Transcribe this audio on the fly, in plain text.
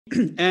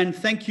And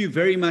thank you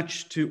very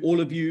much to all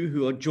of you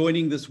who are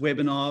joining this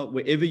webinar,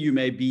 wherever you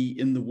may be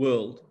in the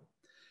world.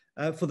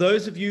 For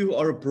those of you who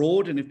are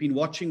abroad and have been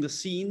watching the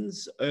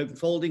scenes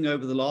unfolding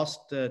over the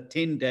last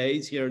 10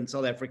 days here in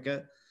South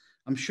Africa,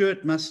 I'm sure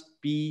it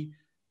must be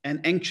an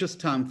anxious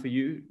time for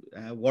you,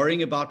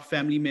 worrying about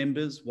family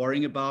members,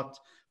 worrying about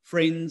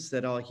friends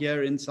that are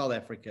here in South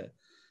Africa.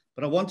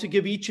 But I want to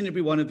give each and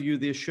every one of you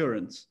the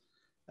assurance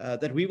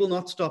that we will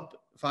not stop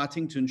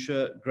fighting to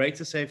ensure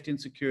greater safety and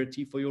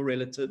security for your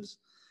relatives,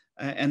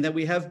 and that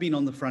we have been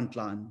on the front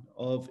line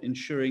of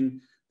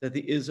ensuring that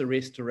there is a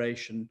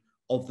restoration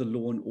of the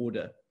law and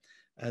order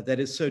that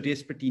is so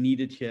desperately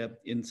needed here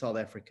in South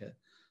Africa.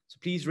 So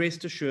please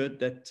rest assured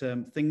that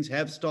things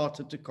have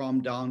started to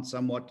calm down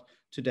somewhat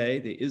today.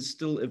 There is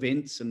still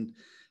events and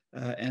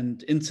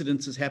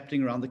incidences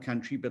happening around the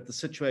country, but the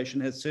situation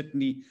has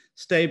certainly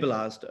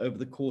stabilized over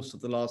the course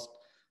of the last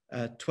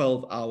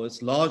 12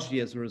 hours,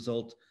 largely as a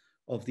result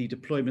of the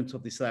deployment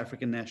of the South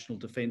African National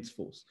Defence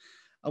Force.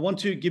 I want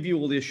to give you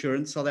all the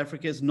assurance South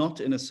Africa is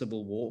not in a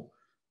civil war.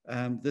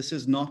 This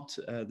is not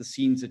the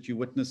scenes that you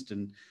witnessed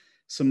in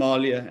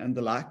Somalia and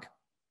the like.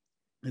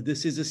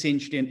 This is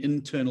essentially an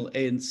internal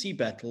ANC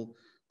battle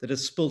that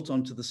has spilt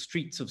onto the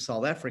streets of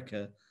South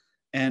Africa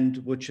and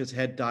which has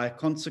had dire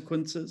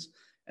consequences.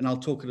 And I'll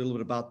talk a little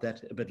bit about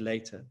that a bit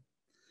later.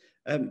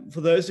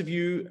 For those of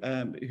you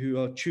who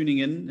are tuning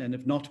in and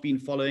have not been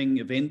following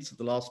events of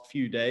the last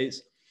few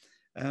days,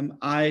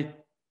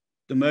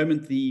 the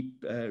moment the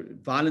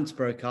violence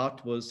broke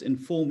out, was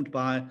informed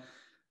by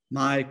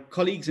my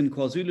colleagues in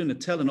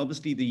KwaZulu-Natal, and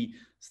obviously the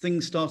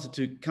things started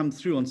to come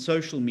through on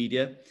social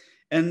media.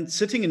 And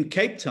sitting in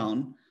Cape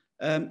Town,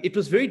 it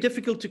was very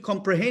difficult to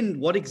comprehend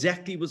what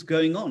exactly was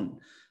going on.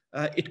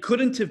 It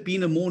couldn't have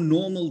been a more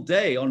normal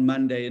day on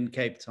Monday in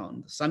Cape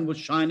Town. The sun was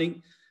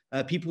shining,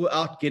 people were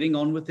out getting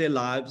on with their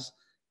lives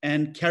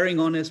and carrying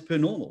on as per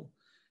normal.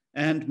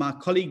 And my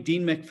colleague,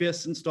 Dean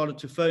McPherson, started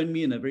to phone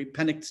me in a very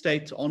panicked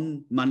state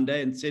on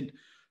Monday and said,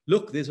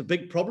 look, there's a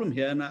big problem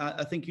here, and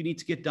I think you need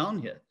to get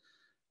down here.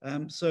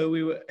 So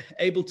we were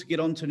able to get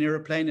onto an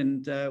aeroplane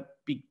and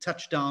be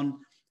touched down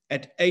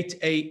at 8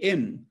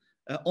 a.m.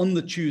 On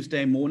the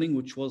Tuesday morning,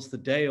 which was the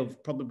day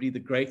of probably the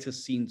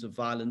greatest scenes of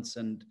violence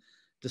and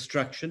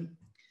destruction.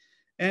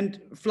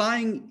 And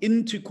flying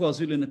into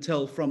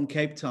KwaZulu-Natal from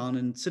Cape Town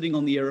and sitting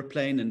on the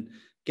aeroplane and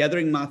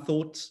gathering my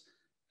thoughts,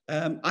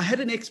 I had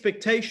an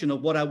expectation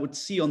of what I would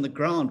see on the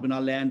ground when I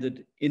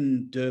landed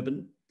in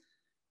Durban.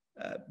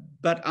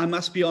 But I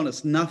must be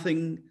honest,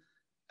 nothing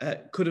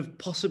could have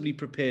possibly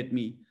prepared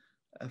me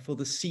for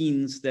the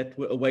scenes that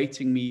were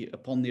awaiting me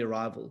upon the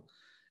arrival.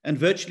 And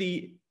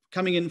virtually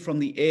coming in from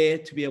the air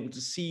to be able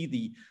to see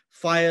the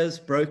fires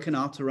broken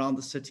out around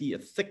the city, a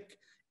thick,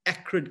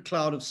 acrid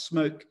cloud of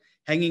smoke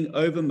hanging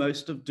over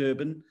most of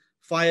Durban,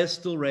 fires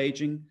still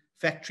raging,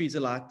 factories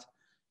alight.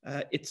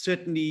 It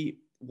certainly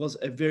was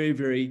a very,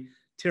 very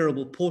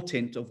terrible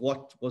portent of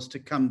what was to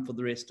come for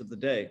the rest of the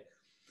day.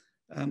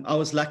 I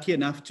was lucky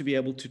enough to be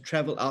able to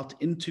travel out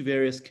into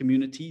various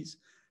communities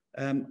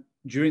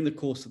during the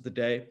course of the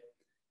day.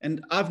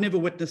 And I've never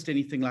witnessed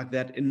anything like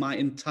that in my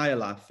entire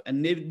life.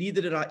 And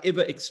neither did I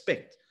ever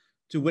expect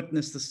to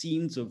witness the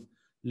scenes of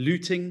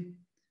looting,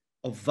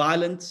 of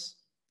violence,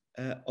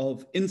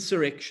 of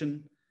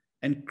insurrection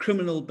and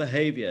criminal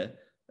behavior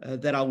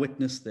that I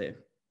witnessed there.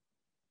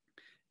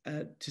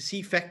 To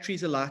see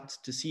factories alight,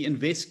 to see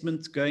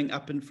investments going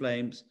up in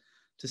flames,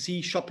 to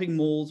see shopping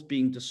malls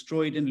being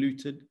destroyed and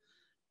looted,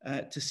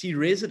 to see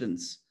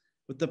residents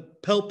with the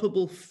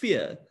palpable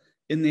fear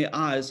in their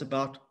eyes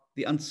about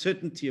the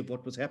uncertainty of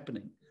what was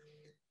happening,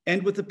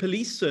 and with the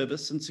police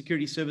service and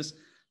security service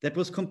that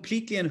was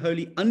completely and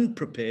wholly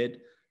unprepared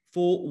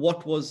for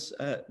what was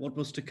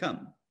to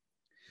come.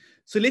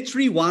 So let's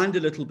rewind a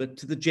little bit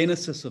to the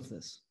genesis of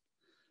this.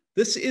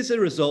 This is a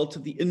result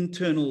of the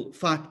internal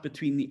fight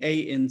between the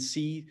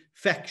ANC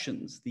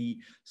factions, the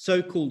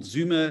so-called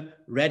Zuma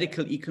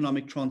Radical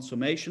Economic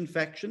Transformation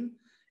faction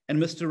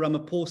and Mr.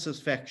 Ramaphosa's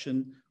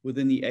faction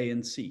within the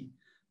ANC.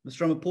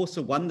 Mr.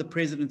 Ramaphosa won the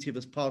presidency of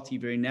his party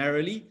very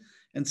narrowly,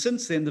 and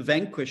since then the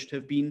vanquished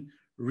have been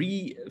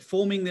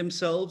reforming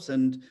themselves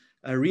and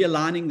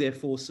realigning their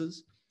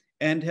forces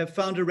and have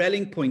found a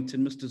rallying point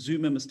in Mr.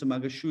 Zuma, Mr.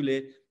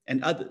 Magashule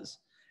and others.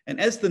 And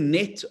as the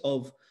net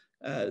of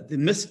the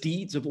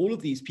misdeeds of all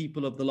of these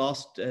people of the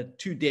last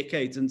 2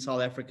 decades in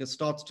South Africa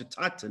starts to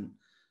tighten,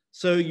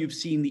 so you've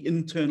seen the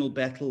internal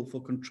battle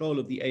for control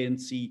of the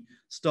ANC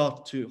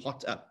start to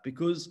hot up.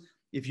 Because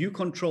if you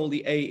control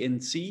the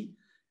ANC,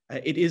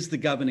 it is the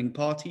governing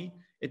party.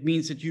 It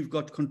means that you've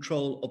got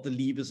control of the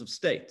levers of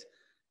state.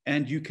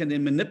 And you can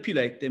then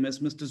manipulate them, as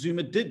Mr.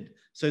 Zuma did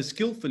so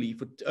skillfully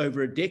for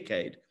over a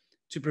decade,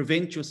 to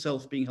prevent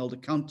yourself being held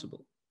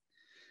accountable.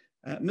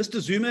 Mr.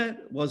 Zuma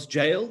was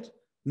jailed,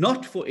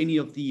 not for any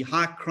of the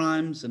high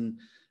crimes and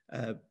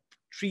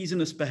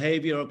treasonous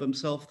behavior of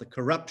himself, the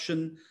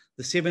corruption,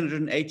 the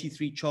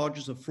 783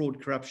 charges of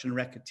fraud, corruption,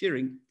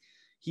 racketeering.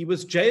 He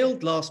was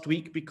jailed last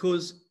week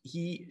because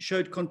he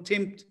showed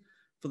contempt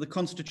for the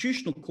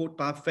Constitutional Court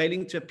by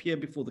failing to appear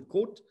before the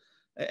court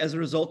as a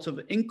result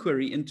of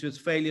inquiry into his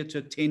failure to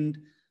attend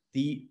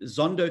the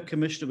Zondo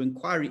Commission of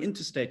Inquiry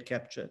into state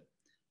capture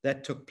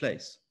that took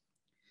place.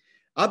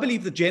 I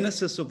believe the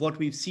genesis of what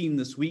we've seen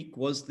this week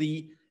was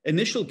the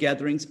initial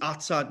gatherings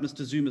outside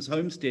Mr. Zuma's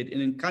homestead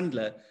in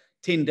Nkandla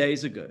 10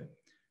 days ago,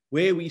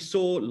 where we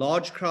saw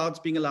large crowds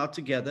being allowed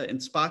to gather in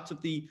spite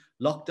of the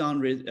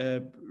lockdown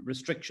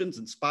restrictions,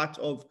 in spite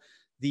of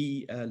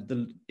the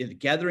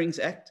Gatherings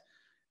Act,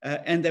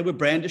 and they were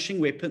brandishing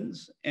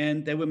weapons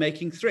and they were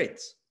making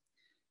threats.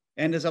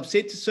 And as I've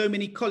said to so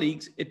many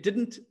colleagues, it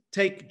didn't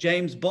take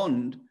James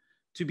Bond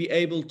to be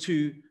able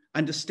to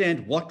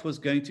understand what was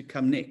going to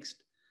come next.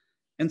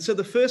 And so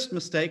the first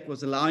mistake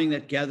was allowing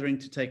that gathering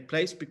to take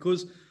place,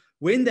 because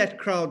when that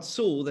crowd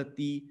saw that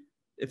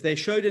if they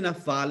showed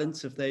enough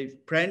violence, if they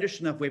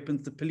brandished enough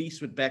weapons, the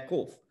police would back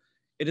off.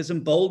 It has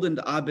emboldened,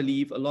 I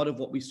believe, a lot of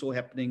what we saw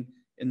happening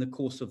in the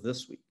course of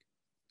this week.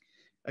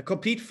 A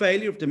complete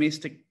failure of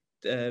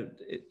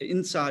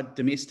inside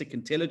domestic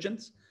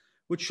intelligence,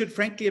 which should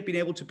frankly have been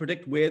able to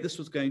predict where this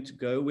was going to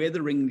go, where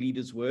the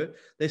ringleaders were.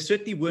 They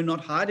certainly were not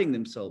hiding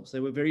themselves.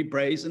 They were very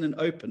brazen and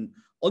open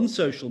on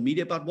social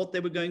media about what they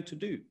were going to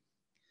do.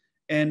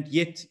 And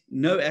yet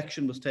no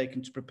action was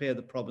taken to prepare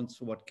the province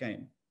for what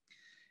came.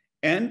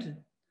 And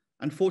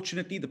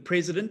unfortunately, the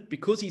president,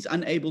 because he's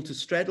unable to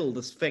straddle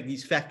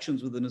these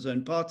factions within his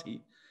own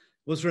party,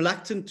 was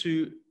reluctant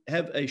to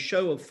have a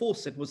show of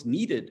force that was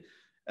needed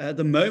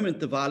the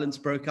moment the violence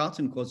broke out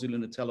in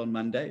KwaZulu-Natal on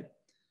Monday,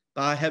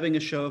 by having a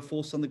show of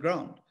force on the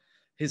ground.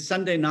 His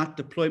Sunday night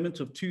deployment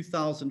of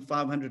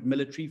 2,500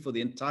 military for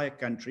the entire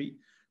country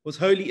was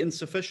wholly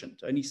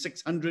insufficient. Only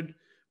 600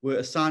 were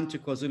assigned to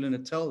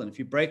KwaZulu-Natal, and if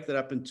you break that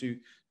up into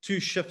 2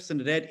 shifts,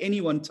 and at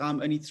any one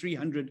time, only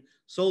 300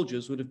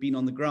 soldiers would have been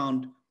on the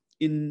ground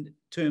in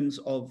terms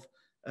of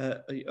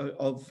at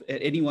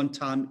any one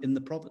time in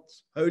the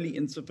province. Wholly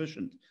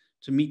insufficient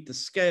to meet the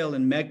scale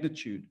and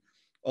magnitude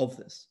of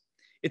this.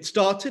 It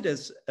started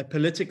as a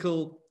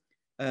political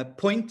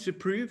point to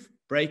prove,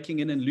 breaking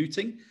in and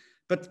looting,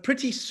 but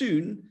pretty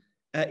soon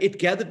it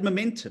gathered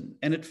momentum,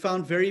 and it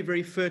found very,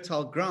 very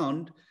fertile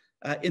ground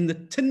in the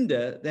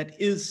tinder that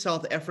is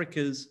South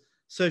Africa's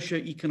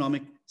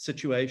socio-economic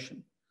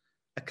situation.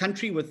 A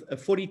country with a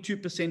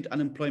 42%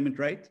 unemployment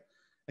rate,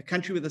 a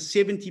country with a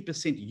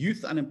 70%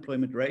 youth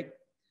unemployment rate,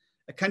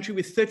 a country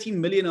with 30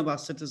 million of our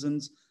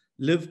citizens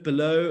live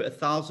below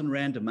 1,000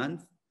 rand a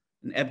month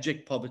in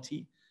abject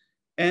poverty,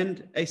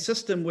 and a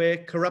system where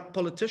corrupt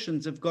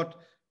politicians have got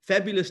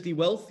fabulously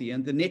wealthy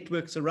and the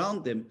networks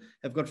around them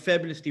have got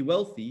fabulously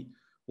wealthy,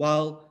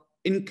 while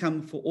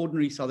income for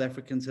ordinary South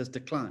Africans has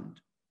declined.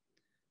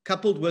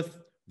 Coupled with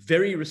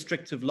very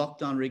restrictive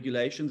lockdown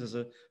regulations as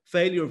a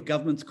failure of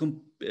government's,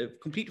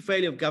 complete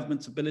failure of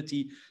government's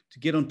ability to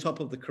get on top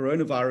of the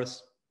coronavirus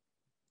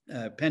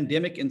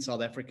pandemic in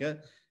South Africa,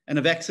 and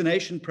a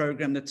vaccination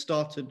program that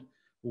started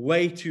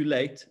way too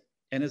late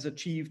and has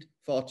achieved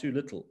far too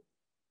little.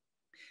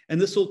 And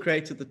this all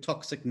created the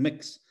toxic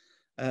mix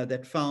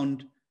that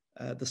found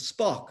the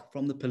spark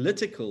from the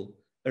political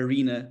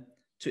arena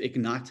to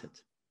ignite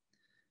it.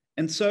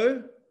 And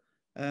so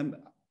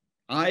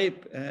I,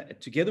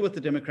 together with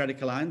the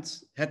Democratic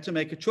Alliance, had to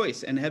make a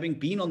choice. And having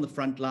been on the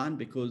front line,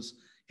 because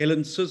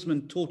Helen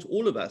Suzman taught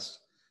all of us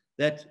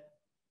that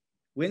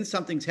when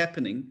something's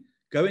happening,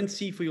 go and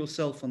see for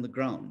yourself on the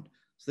ground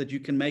so that you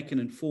can make an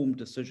informed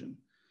decision.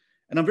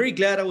 And I'm very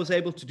glad I was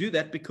able to do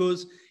that,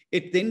 because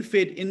it then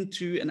fed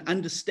into an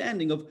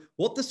understanding of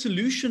what the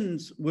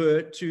solutions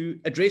were to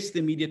address the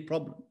immediate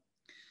problem.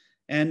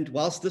 And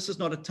whilst this is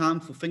not a time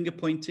for finger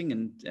pointing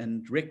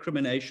and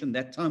recrimination,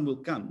 that time will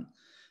come.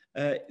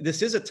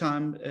 This is a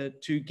time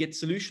to get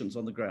solutions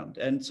on the ground.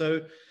 And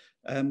so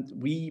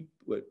we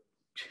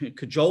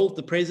cajoled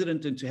the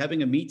president into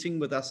having a meeting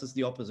with us as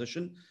the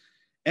opposition.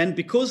 And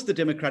because the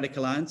Democratic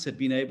Alliance had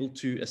been able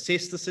to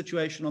assess the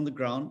situation on the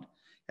ground,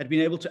 had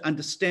been able to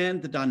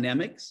understand the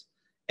dynamics,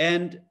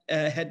 and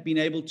had been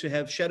able to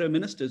have shadow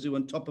ministers who were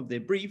on top of their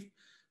brief,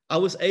 I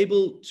was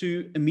able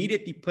to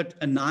immediately put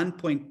a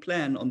 9-point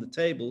plan on the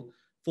table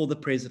for the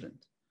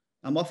president.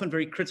 I'm often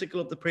very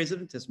critical of the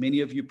president, as many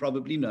of you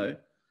probably know,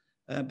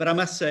 but I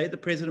must say the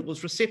president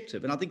was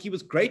receptive, and I think he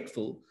was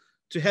grateful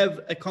to have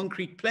a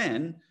concrete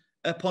plan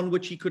upon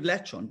which he could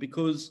latch on,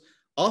 because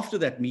after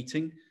that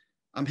meeting,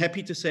 I'm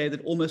happy to say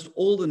that almost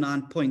all the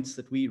 9 points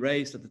that we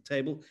raised at the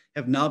table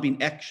have now been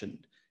actioned.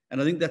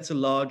 And I think that's a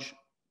large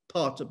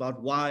part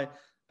about why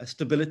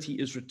stability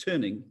is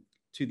returning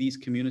to these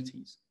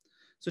communities.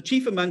 So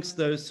chief amongst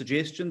those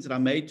suggestions that I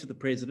made to the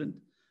president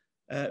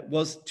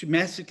was to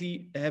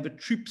massively have a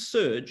troop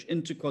surge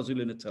into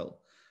KwaZulu-Natal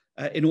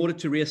in order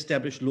to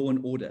reestablish law and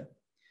order.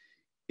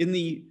 In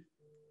the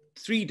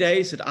 3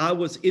 days that I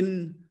was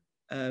in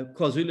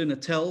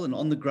KwaZulu-Natal and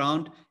on the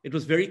ground, it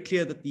was very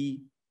clear that the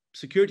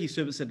security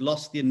service had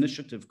lost the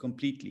initiative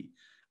completely.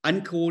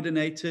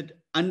 Uncoordinated,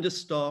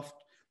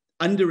 understaffed,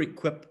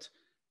 under-equipped,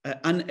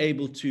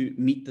 unable to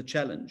meet the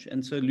challenge.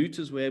 And so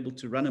looters were able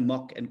to run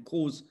amok and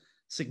cause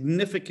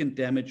significant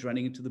damage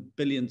running into the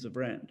billions of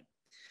rand.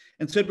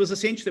 And so it was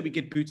essential that we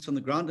get boots on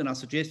the ground. And I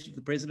suggested to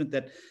the president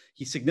that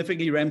he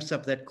significantly ramps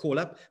up that call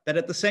up, but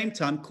at the same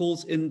time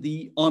calls in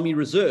the Army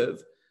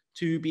Reserve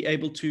to be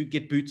able to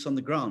get boots on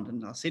the ground.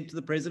 And I said to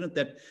the president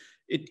that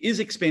it is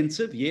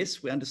expensive.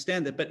 Yes, we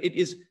understand that, but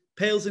it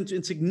pales into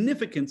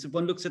insignificance if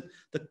one looks at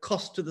the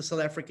cost to the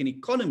South African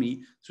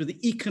economy through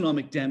the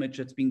economic damage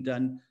that's been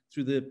done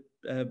through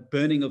the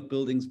burning of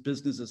buildings,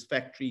 businesses,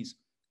 factories,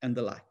 and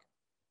the like.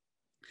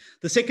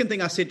 The second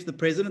thing I said to the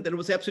president, that it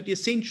was absolutely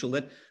essential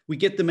that we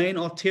get the main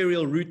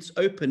arterial routes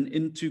open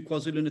into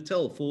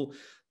KwaZulu-Natal for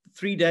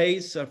 3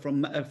 days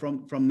from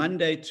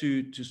Monday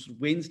to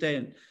Wednesday.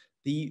 And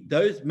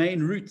those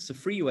main routes, the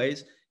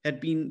freeways, had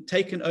been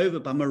taken over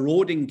by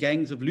marauding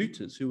gangs of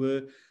looters who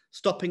were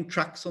stopping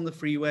trucks on the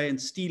freeway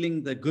and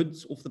stealing the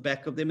goods off the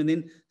back of them and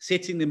then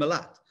setting them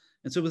alight.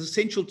 And so it was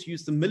essential to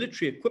use the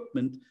military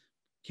equipment,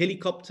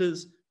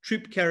 helicopters,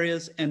 troop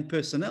carriers, and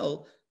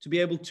personnel to be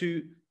able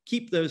to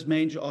keep those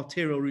major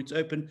arterial routes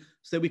open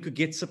so that we could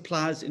get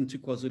supplies into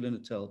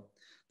KwaZulu-Natal.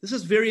 This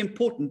is very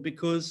important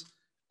because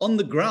on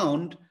the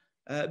ground,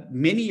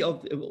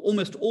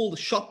 almost all the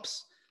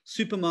shops,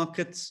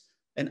 supermarkets,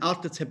 and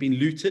outlets have been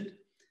looted.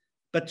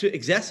 But to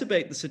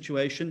exacerbate the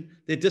situation,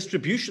 their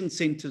distribution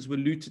centers were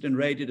looted and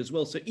raided as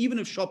well. So even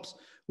if shops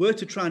were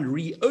to try and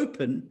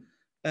reopen,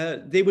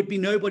 there would be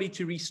nobody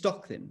to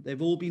restock them.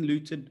 They've all been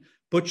looted.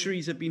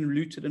 Butcheries have been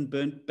looted and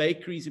burnt.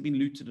 Bakeries have been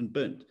looted and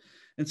burnt.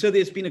 And so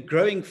there's been a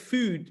growing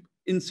food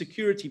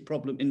insecurity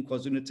problem in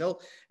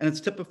KwaZulu-Natal, and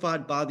it's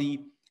typified by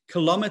the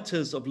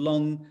kilometers of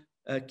long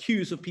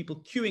queues of people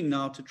queuing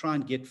now to try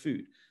and get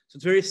food. So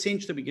it's very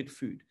essential that we get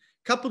food.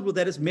 Coupled with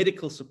that is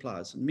medical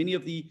supplies. And many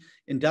of the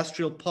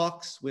industrial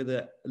parks where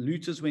the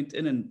looters went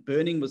in and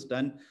burning was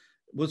done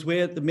was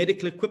where the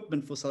medical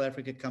equipment for South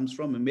Africa comes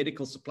from and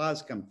medical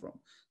supplies come from.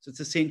 So it's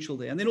essential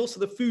there. And then also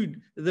the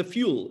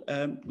fuel.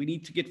 We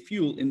need to get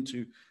fuel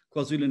into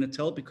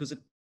KwaZulu-Natal because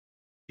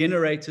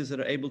generators that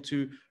are able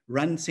to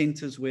run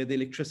centers where the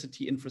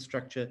electricity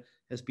infrastructure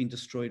has been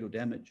destroyed or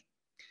damaged.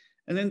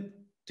 And then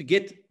to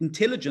get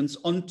intelligence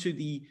onto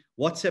the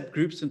WhatsApp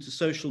groups and to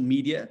social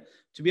media,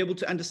 to be able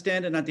to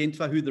understand and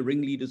identify who the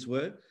ringleaders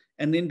were,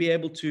 and then be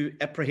able to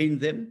apprehend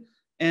them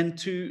and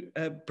to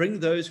bring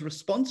those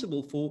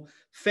responsible for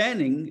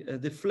fanning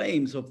the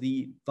flames of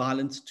the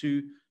violence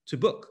to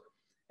book.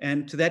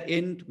 And to that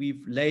end,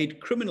 we've laid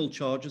criminal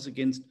charges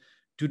against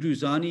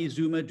Duduzile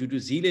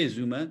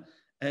Zuma,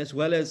 as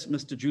well as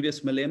Mr. Julius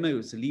Malema,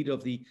 who's the leader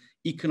of the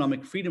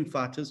Economic Freedom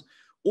Fighters,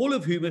 all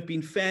of whom have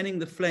been fanning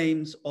the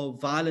flames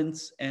of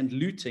violence and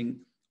looting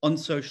on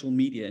social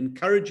media,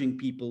 encouraging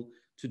people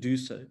to do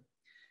so.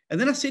 And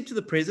then I said to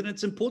the president,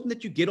 it's important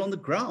that you get on the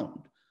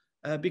ground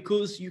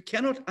because you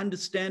cannot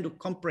understand or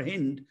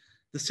comprehend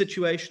the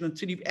situation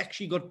until you've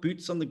actually got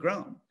boots on the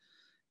ground.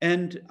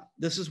 And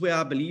this is where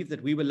I believe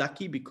that we were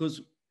lucky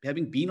because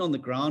having been on the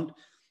ground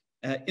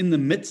in the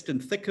midst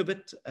and thick of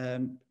it,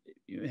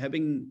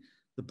 having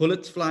the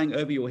bullets flying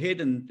over your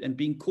head and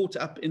being caught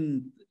up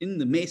in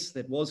the mess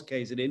that was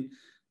KZN,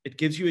 it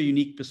gives you a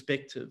unique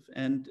perspective.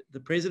 And the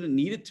president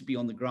needed to be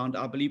on the ground,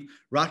 I believe,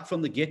 right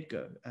from the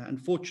get-go.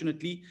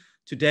 Unfortunately,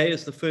 today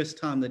is the first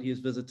time that he has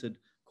visited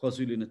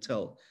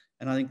KwaZulu-Natal.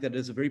 And I think that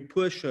is a very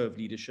poor show of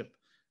leadership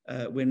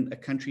when a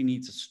country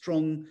needs a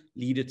strong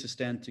leader to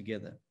stand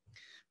together.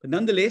 But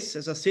nonetheless,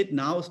 as I said,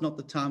 now is not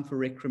the time for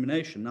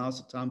recrimination. Now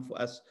is the time for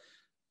us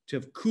to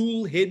have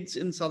cool heads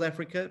in South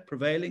Africa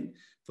prevailing,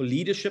 for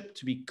leadership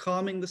to be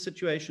calming the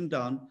situation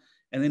down,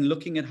 and then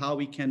looking at how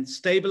we can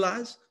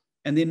stabilize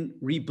and then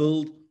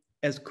rebuild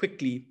as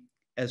quickly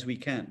as we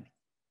can.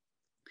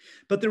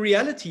 But the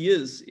reality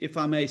is, if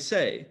I may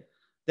say,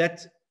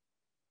 that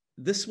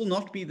this will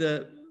not be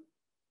the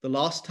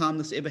last time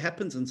this ever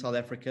happens in South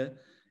Africa,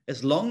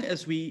 as long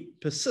as we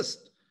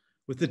persist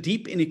with the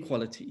deep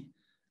inequality,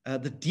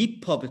 the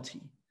deep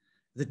poverty,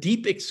 the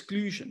deep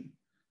exclusion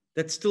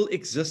that still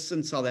exists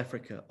in South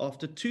Africa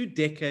after 2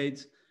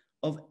 decades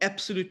of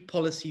absolute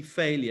policy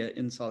failure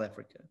in South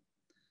Africa.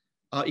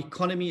 Our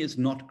economy is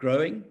not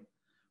growing.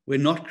 We're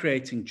not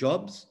creating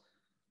jobs.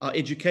 Our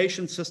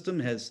education system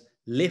has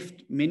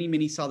left many,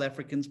 many South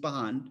Africans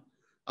behind.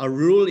 Our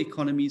rural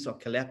economies are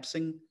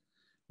collapsing.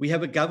 We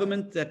have a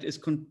government that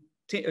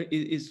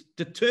is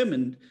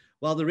determined,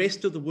 while the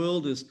rest of the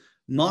world is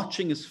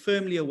marching as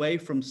firmly away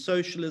from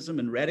socialism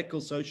and radical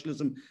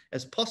socialism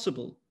as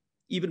possible.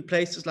 Even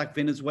places like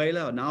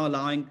Venezuela are now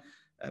allowing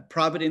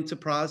private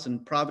enterprise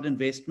and private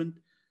investment.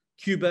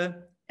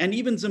 Cuba and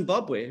even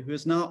Zimbabwe, who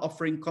is now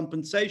offering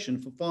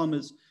compensation for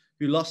farmers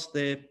who lost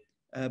their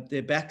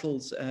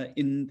battles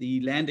in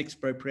the land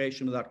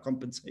expropriation without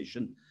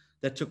compensation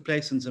that took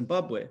place in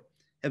Zimbabwe,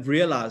 have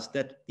realized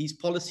that these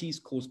policies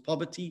cause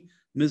poverty,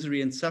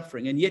 misery, and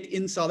suffering. And yet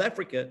in South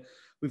Africa,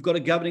 we've got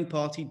a governing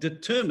party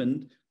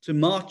determined to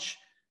march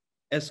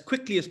as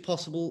quickly as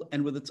possible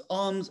and with its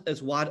arms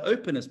as wide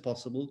open as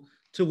possible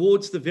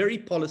towards the very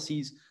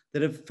policies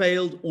that have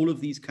failed all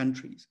of these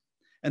countries.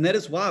 And that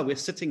is why we're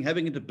sitting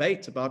having a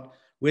debate about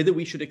whether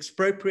we should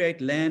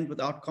expropriate land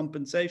without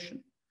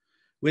compensation,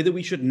 whether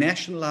we should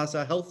nationalize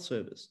our health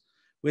service,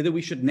 whether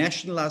we should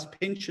nationalize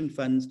pension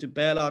funds to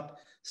bail out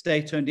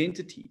state-owned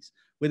entities,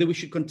 whether we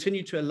should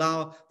continue to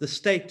allow the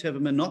state to have a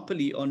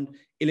monopoly on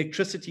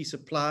electricity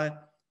supply,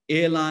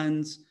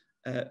 airlines,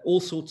 all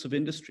sorts of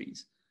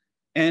industries,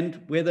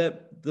 and whether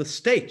the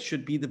state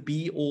should be the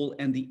be-all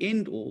and the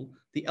end-all,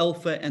 the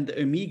alpha and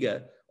the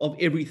omega of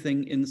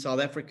everything in South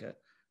Africa,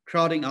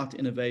 crowding out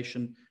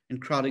innovation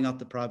and crowding out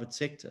the private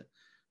sector.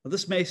 Now,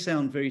 this may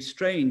sound very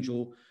strange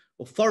or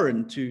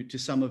foreign to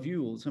some of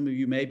you, or some of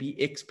you may be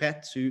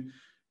expats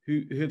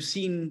who have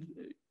seen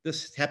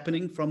this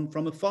happening from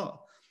afar.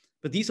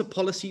 But these are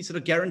policies that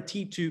are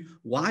guaranteed to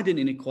widen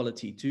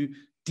inequality, to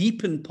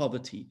deepen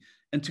poverty,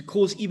 and to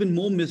cause even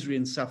more misery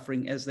and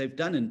suffering, as they've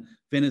done in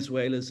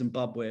Venezuela,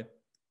 Zimbabwe,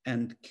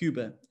 and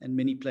Cuba, and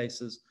many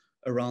places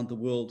around the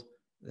world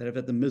that have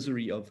had the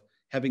misery of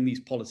having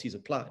these policies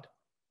applied.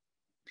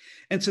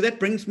 And so that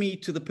brings me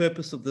to the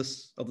purpose of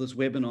this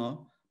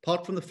webinar,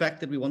 apart from the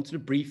fact that we wanted to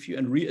brief you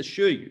and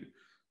reassure you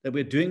that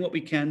we're doing what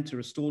we can to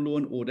restore law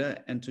and order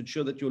and to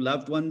ensure that your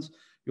loved ones,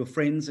 your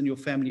friends, and your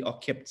family are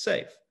kept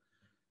safe.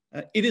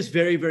 It is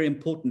very, very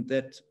important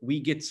that we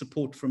get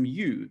support from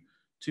you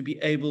to be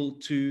able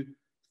to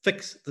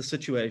fix the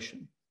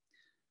situation.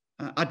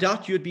 I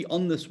doubt you'd be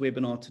on this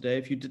webinar today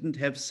if you didn't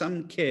have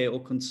some care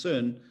or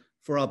concern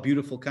for our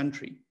beautiful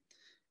country.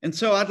 And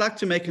so I'd like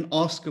to make an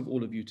ask of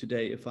all of you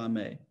today, if I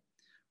may.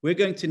 We're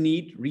going to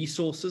need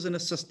resources and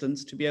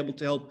assistance to be able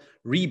to help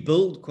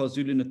rebuild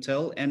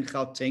KwaZulu-Natal and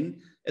Gauteng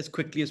as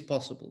quickly as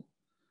possible.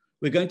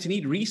 We're going to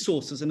need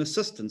resources and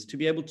assistance to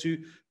be able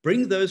to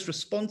bring those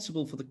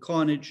responsible for the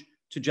carnage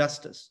to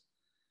justice.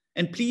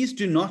 And please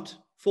do not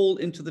fall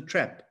into the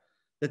trap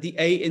that the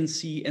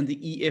ANC and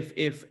the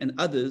EFF and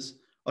others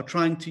are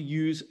trying to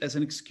use as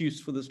an excuse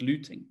for this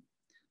looting,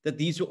 that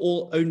these are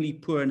all only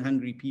poor and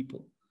hungry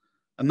people.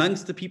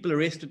 Amongst the people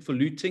arrested for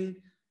looting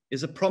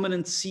is a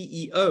prominent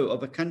CEO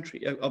of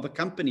a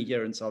company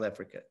here in South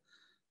Africa,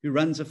 who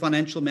runs a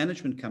financial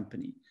management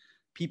company.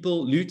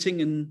 People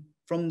looting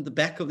from the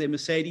back of their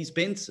Mercedes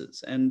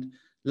Benzes and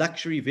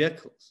luxury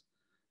vehicles.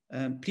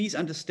 Please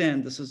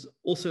understand this is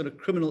also a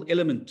criminal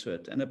element to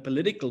it, and a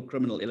political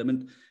criminal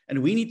element, and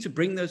we need to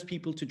bring those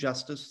people to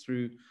justice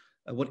through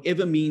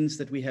whatever means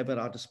that we have at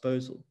our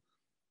disposal.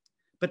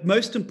 But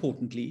most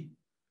importantly,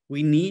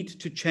 we need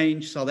to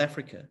change South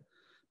Africa,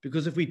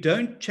 because if we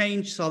don't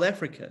change South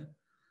Africa,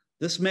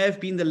 this may have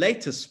been the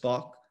latest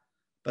spark,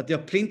 but there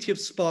are plenty of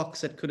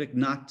sparks that could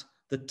ignite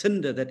the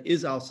tinder that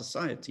is our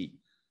society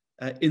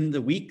in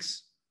the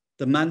weeks,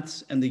 the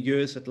months, and the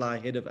years that lie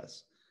ahead of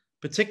us,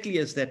 particularly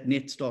as that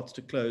net starts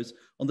to close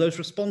on those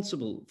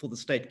responsible for the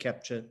state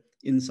capture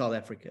in South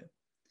Africa.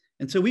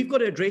 And so we've got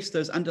to address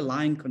those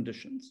underlying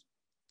conditions.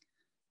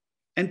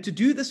 And to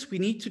do this, we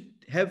need to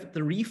have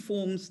the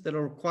reforms that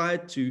are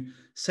required to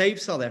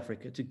save South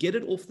Africa, to get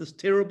it off this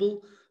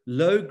terrible,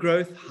 low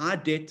growth, high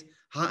debt,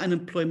 high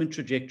unemployment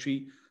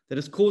trajectory that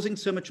is causing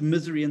so much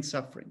misery and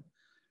suffering.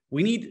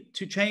 We need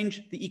to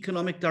change the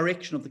economic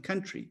direction of the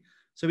country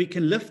so we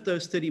can lift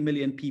those 30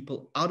 million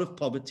people out of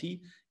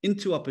poverty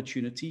into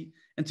opportunity,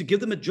 and to give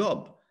them a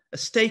job, a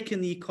stake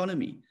in the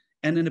economy,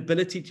 and an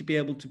ability to be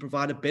able to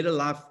provide a better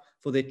life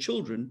for their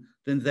children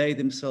than they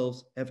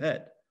themselves have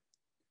had.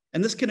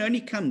 And this can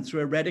only come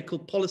through a radical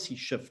policy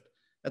shift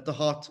at the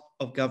heart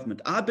of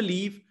government. I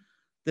believe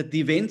that the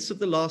events of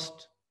the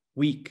last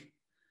week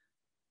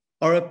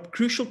are a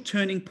crucial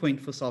turning point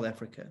for South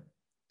Africa.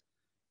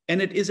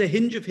 And it is a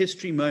hinge of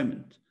history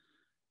moment.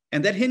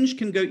 And that hinge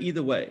can go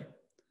either way.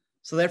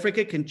 South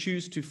Africa can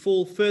choose to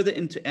fall further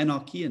into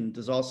anarchy and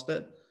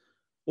disaster,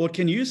 or it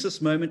can use this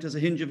moment as a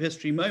hinge of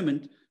history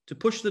moment to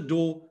push the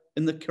door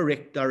in the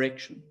correct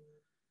direction.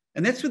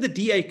 And that's where the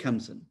DA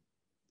comes in.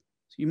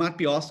 So you might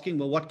be asking,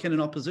 well, what can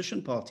an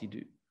opposition party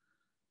do?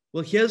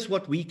 Well, here's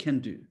what we can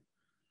do,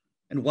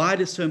 and why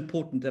it is so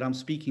important that I'm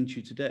speaking to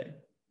you today.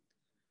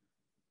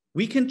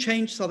 We can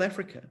change South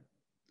Africa.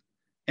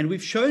 And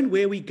we've shown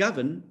where we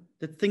govern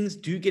that things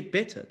do get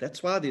better.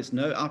 That's why there's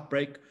no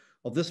outbreak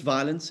of this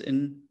violence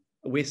in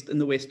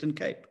the Western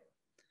Cape.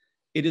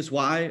 It is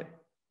why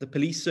the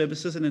police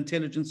services and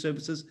intelligence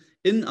services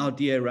in our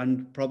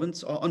DA-run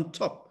province are on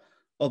top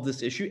of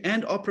this issue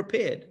and are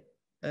prepared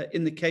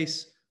in the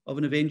case of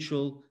an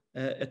eventual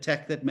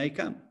attack that may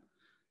come.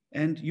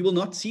 And you will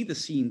not see the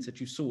scenes that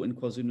you saw in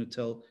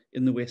KwaZulu-Natal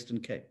in the Western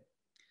Cape.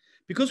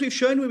 Because we've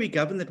shown where we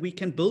govern that we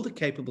can build a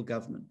capable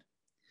government.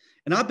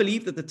 And I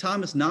believe that the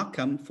time has now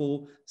come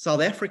for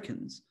South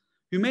Africans,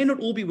 who may not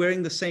all be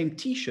wearing the same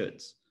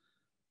T-shirts,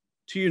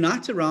 to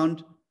unite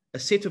around a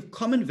set of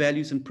common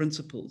values and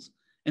principles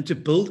and to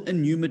build a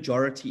new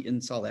majority in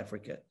South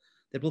Africa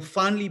that will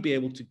finally be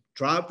able to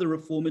drive the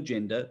reform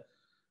agenda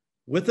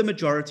with a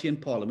majority in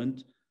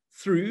parliament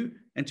through,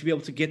 and to be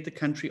able to get the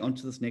country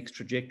onto this next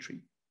trajectory.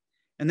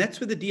 And that's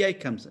where the DA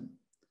comes in.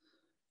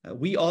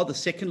 We are the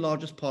second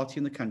largest party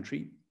in the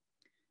country,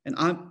 and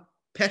I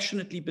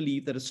passionately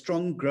believe that a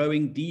strong,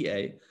 growing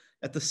DA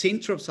at the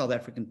center of South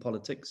African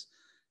politics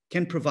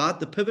can provide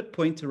the pivot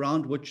point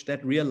around which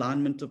that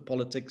realignment of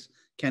politics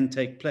can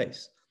take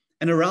place,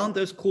 and around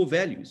those core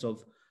values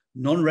of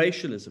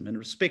non-racialism and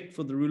respect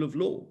for the rule of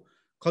law,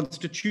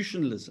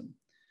 constitutionalism,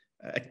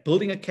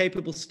 building a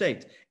capable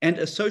state, and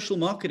a social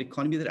market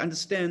economy that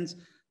understands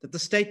that the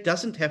state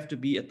doesn't have to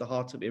be at the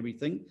heart of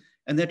everything,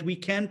 and that we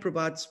can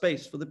provide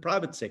space for the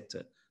private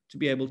sector to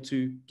be able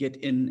to get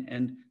in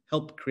and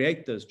help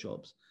create those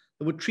jobs,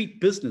 that would treat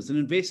business and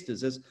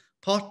investors as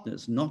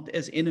partners, not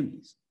as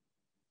enemies,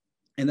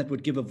 and that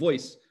would give a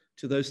voice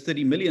to those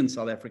 30 million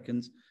South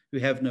Africans who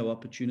have no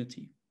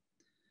opportunity.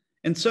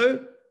 And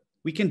so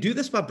we can do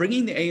this by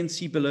bringing the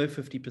ANC below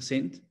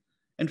 50%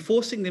 and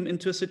forcing them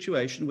into a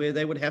situation where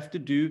they would have to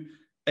do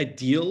a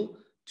deal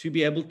to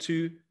be able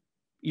to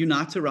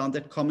unite around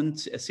that common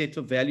set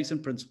of values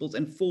and principles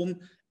and form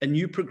a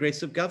new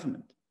progressive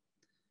government.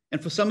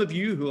 And for some of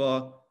you who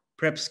are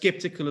perhaps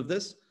skeptical of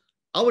this,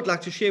 I would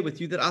like to share with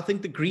you that I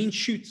think the green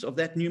shoots of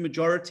that new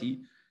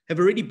majority have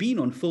already been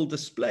on full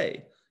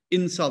display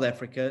in South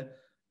Africa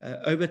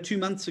over 2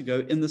 months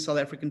ago in the South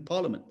African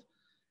Parliament.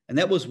 And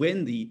that was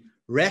when the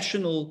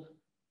rational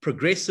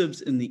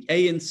progressives in the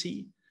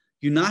ANC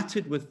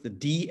united with the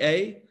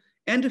DA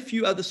and a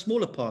few other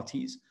smaller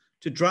parties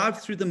to drive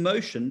through the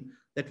motion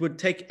that would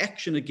take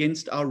action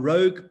against our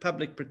rogue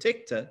public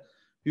protector,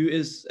 who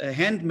is a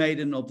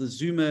handmaiden of the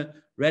Zuma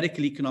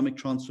radical economic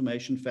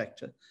transformation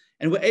factor.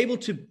 And we're able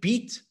to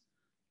beat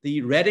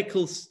the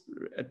radical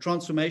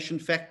transformation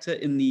factor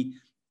in the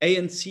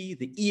ANC,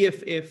 the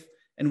EFF,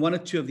 and one or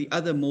two of the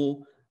other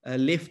more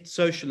left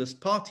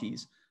socialist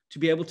parties to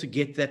be able to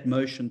get that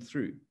motion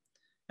through.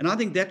 And I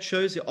think that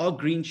shows there are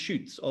green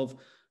shoots of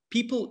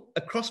people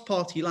across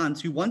party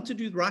lines who want to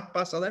do right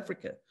by South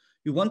Africa,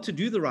 who want to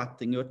do the right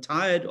thing, who are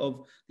tired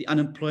of the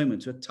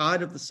unemployment, who are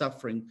tired of the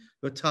suffering,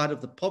 who are tired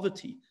of the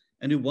poverty,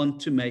 and who want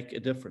to make a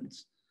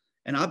difference.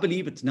 And I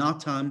believe it's now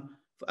time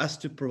for us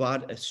to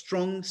provide a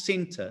strong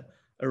center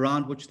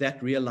around which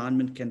that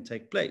realignment can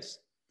take place,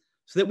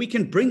 so that we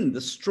can bring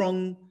the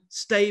strong,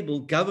 stable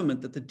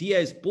government that the DA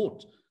has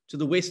brought to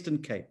the Western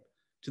Cape,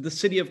 to the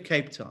city of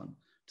Cape Town,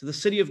 to the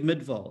city of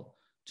Midvaal,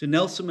 to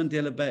Nelson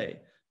Mandela Bay,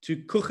 to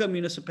Kucha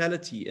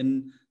municipality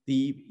in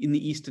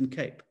the Eastern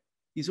Cape.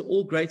 These are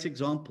all great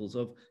examples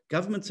of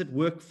governments that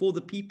work for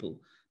the people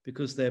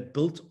because they're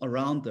built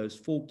around those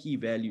 4 key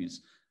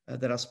values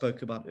that I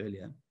spoke about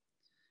earlier.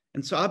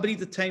 And so I believe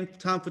the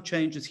time for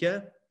change is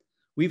here.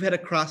 We've had a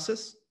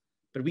crisis,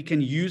 but we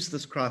can use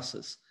this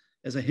crisis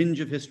as a hinge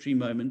of history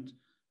moment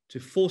to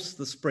force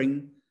the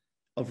spring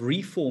of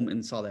reform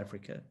in South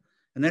Africa.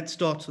 And that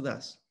starts with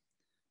us.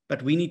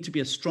 But we need to be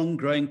a strong,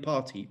 growing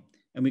party,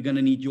 and we're going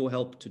to need your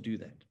help to do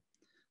that.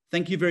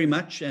 Thank you very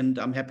much, and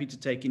I'm happy to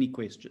take any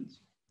questions.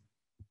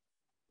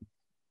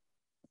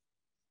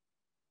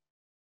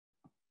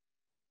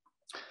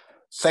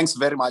 Thanks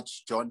very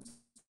much, John,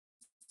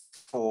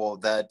 for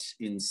that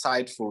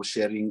insightful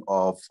sharing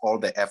of all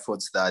the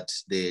efforts that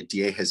the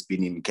DA has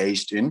been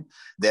engaged in.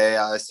 There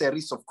are a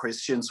series of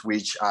questions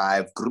which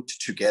I've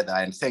grouped together,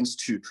 and thanks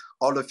to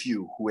all of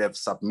you who have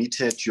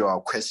submitted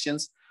your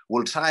questions.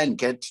 We'll try and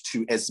get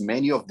to as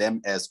many of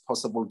them as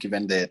possible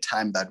given the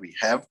time that we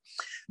have.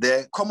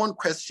 The common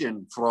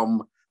question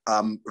from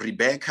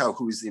Rebecca,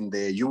 who is in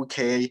the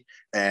UK,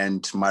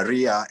 and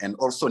Maria, and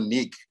also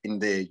Nick in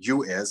the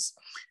US,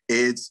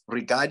 is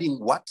regarding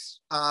what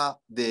are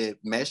the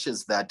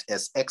measures that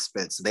as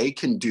experts they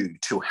can do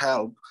to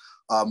help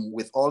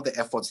with all the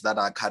efforts that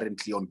are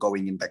currently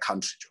ongoing in the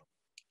country.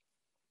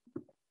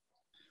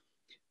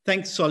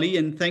 Thanks, Solly,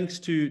 and thanks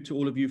to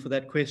all of you for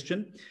that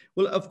question.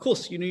 Well, of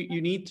course, you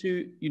need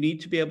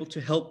to be able to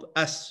help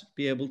us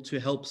be able to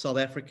help South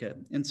Africa.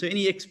 And so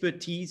any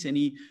expertise,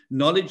 any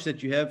knowledge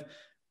that you have,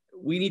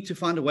 we need to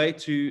find a way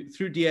to,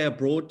 through DA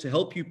Abroad, to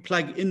help you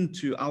plug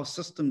into our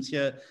systems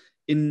here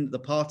in the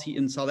party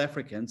in South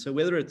Africa. And so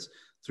whether it's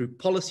through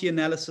policy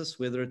analysis,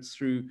 whether it's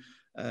through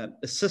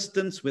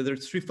assistance, whether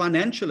it's through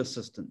financial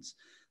assistance,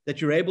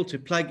 that you're able to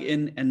plug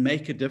in and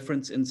make a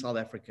difference in South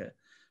Africa.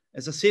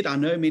 As I said, I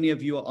know many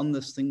of you are on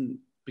this thing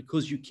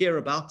because you care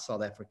about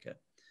South Africa.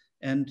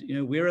 And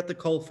we're at the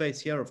coalface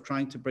here of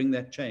trying to bring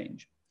that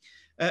change.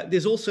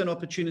 There's also an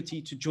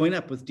opportunity to join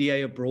up with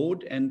DA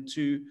Abroad and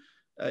to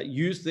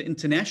use the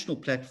international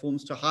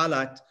platforms to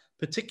highlight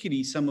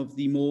particularly some of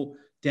the more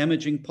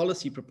damaging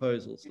policy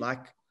proposals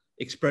like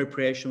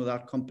expropriation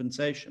without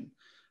compensation.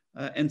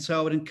 And so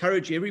I would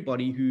encourage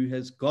everybody who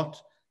has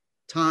got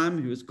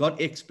time, who has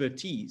got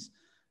expertise,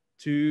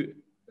 to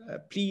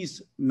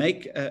please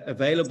make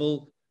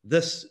available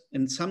this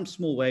in some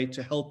small way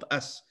to help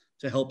us,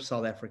 to help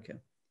South Africa.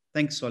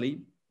 Thanks,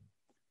 Solly.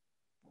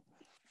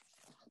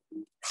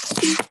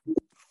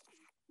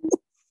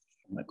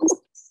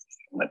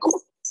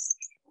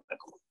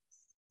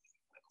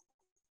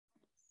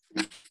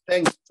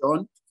 Thanks,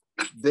 John.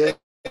 The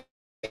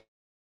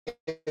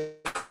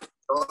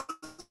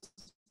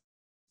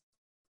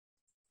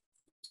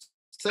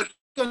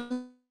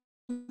second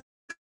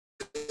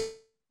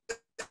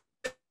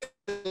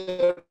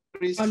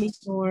Sorry,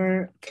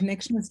 your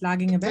connection is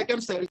lagging a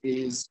bit. second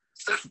is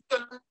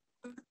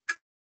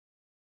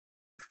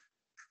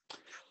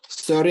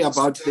sorry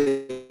about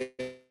the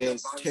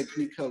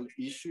technical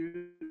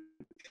issue.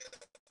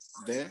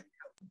 there.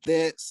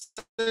 The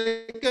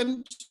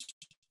second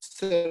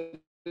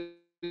series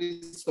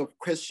of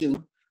questions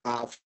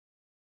are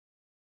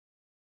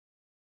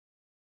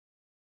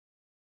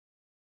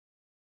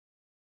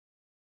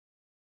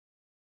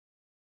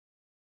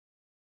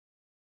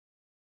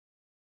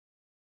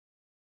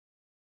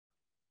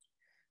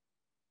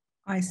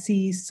I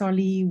see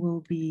Solly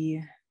will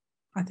be,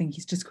 I think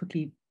he's just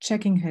quickly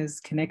checking his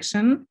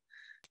connection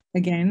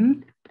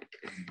again.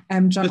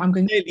 John, I'm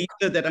going to say,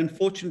 Lisa, that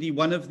unfortunately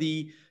one of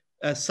the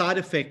side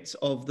effects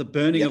of the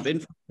burning of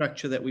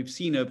infrastructure that we've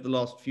seen over the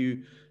last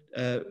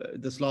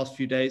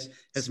few days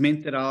has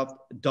meant that our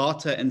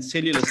data and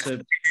cellular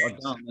services are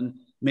down, and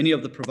many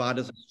of the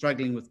providers are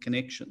struggling with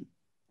connection.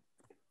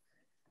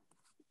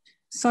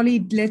 Solly,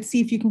 let's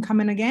see if you can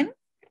come in again.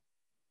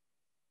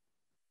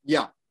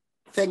 Yeah,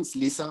 thanks,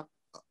 Lisa.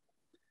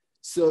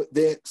 So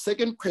the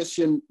second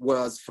question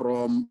was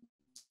from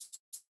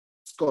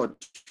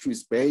Scott,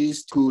 who's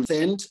based, who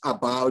sent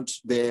about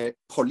the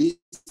police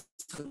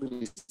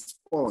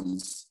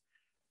response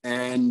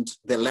and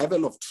the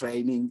level of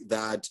training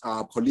that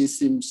police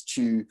seems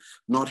to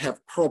not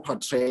have proper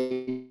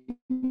training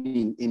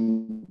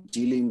in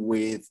dealing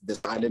with the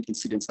violent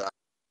incidents.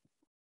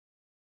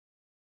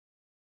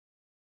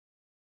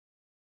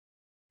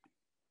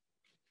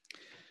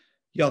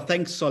 Yeah,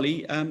 thanks,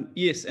 Solly.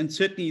 Yes, and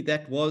certainly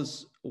that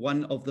was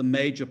one of the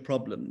major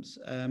problems.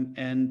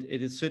 And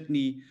it is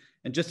certainly,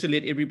 and just to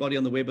let everybody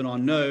on the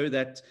webinar know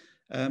that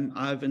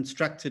I've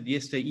instructed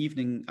yesterday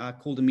evening, I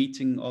called a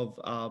meeting of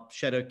our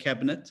shadow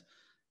cabinet,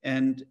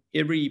 and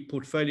every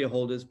portfolio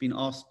holder has been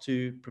asked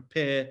to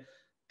prepare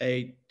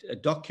a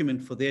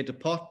document for their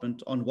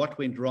department on what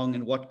went wrong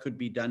and what could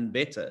be done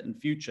better in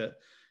future.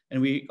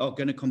 And we are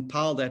going to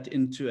compile that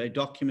into a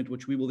document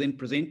which we will then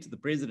present to the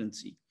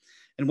presidency.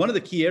 And one of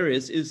the key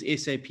areas is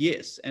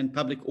SAPS and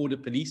public order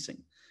policing.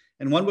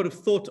 And one would have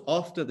thought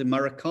after the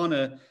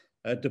Marikana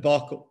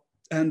debacle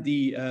and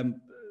the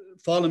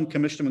Farlam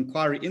Commission of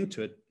Inquiry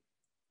into it,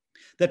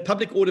 that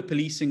public order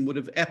policing would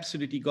have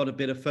absolutely got a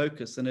better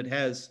focus, and it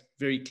has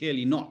very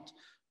clearly not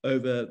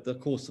over the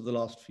course of the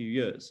last few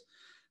years.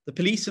 The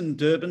police in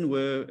Durban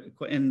were,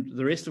 and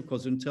the rest of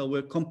KwaZulu-Natal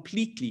were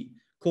completely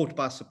caught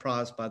by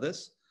surprise by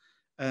this.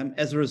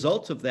 As a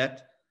result of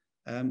that,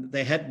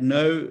 they had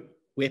no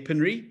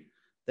weaponry.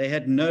 They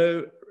had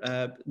no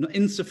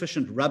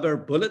insufficient rubber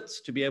bullets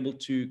to be able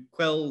to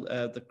quell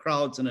the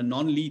crowds in a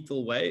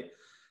non-lethal way.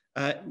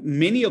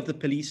 Many of the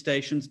police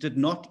stations did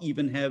not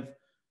even have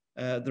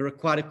the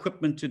required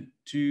equipment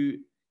to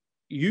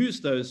use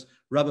those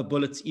rubber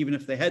bullets, even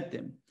if they had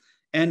them.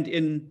 And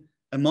in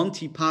a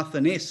Monty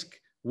Python-esque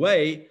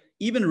way,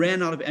 even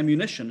ran out of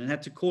ammunition and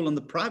had to call on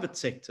the private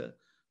sector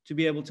to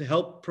be able to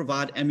help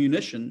provide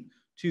ammunition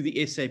to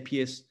the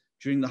SAPS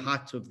during the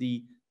height of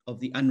the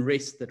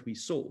unrest that we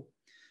saw.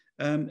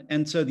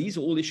 And so these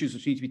are all issues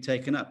which need to be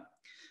taken up.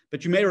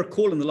 But you may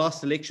recall in the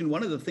last election,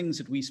 one of the things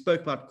that we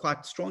spoke about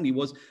quite strongly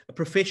was a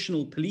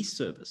professional police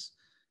service.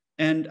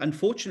 And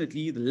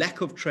unfortunately, the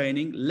lack of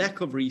training,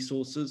 lack of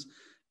resources,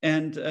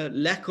 and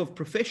lack of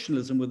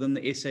professionalism within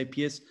the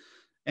SAPS.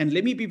 And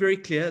let me be very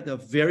clear, there are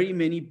very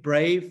many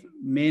brave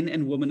men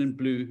and women in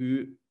blue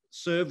who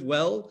serve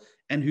well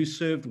and who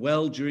served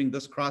well during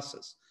this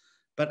crisis.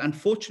 But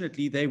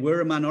unfortunately, they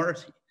were a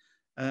minority.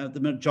 The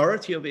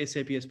majority of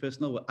SAPS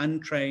personnel were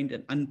untrained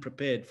and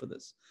unprepared for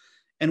this.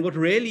 And what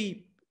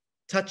really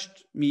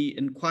touched me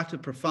in quite a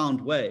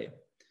profound way,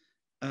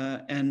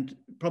 and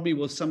probably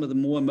was some of the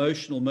more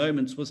emotional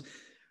moments, was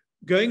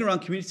going around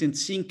communities and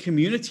seeing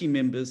community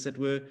members that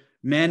were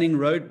manning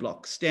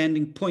roadblocks,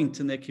 standing point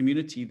in their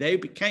community. They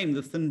became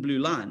the thin blue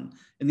line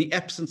in the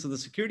absence of the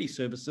security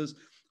services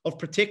of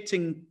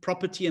protecting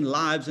property and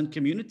lives and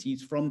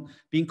communities from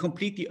being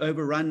completely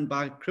overrun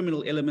by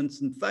criminal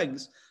elements and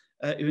thugs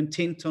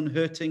intent on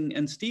hurting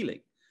and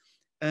stealing.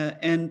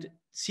 And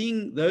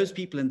seeing those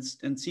people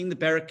and seeing the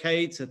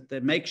barricades,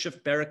 the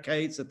makeshift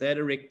barricades that they had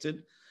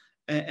erected,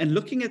 and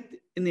looking at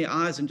in their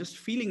eyes and just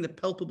feeling the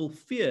palpable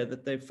fear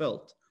that they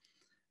felt.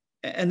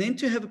 And then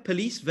to have a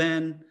police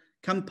van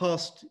come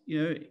past,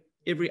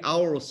 every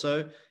hour or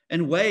so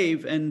and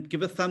wave and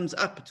give a thumbs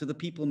up to the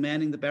people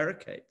manning the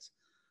barricades.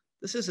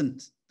 This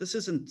isn't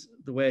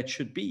the way it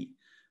should be.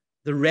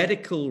 The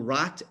radical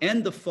right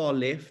and the far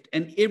left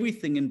and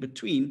everything in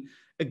between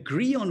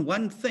agree on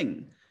one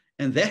thing,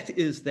 and that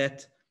is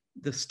that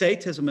the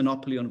state has a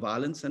monopoly on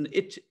violence, and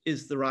it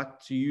is the right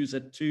to use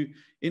it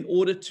in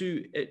order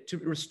to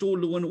restore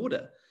law and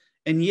order.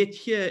 And yet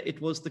here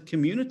it was the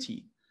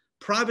community,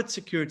 private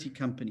security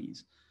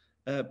companies,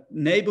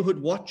 neighborhood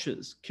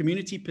watchers,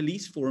 community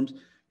police forums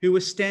who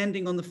were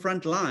standing on the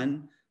front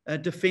line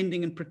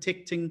defending and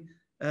protecting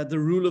the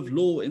rule of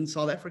law in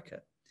South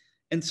Africa.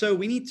 And so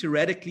we need to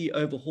radically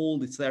overhaul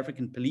the South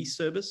African police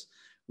service.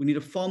 We need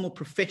a far more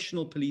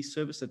professional police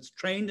service that's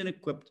trained and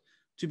equipped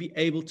to be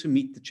able to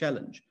meet the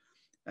challenge.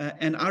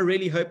 And I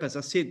really hope, as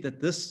I said, that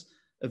this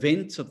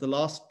events of the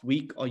last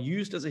week are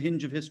used as a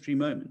hinge of history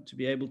moment to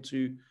be able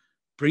to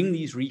bring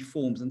these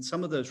reforms. And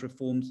some of those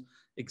reforms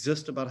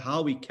exist about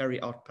how we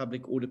carry out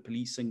public order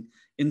policing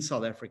in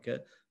South Africa.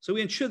 So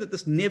we ensure that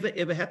this never,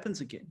 ever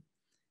happens again.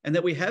 And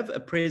that we have a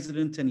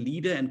president and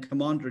leader and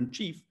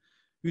commander-in-chief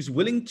who's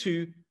willing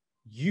to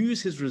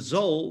use his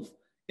resolve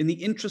in the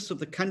interests of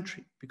the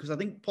country. Because I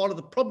think part of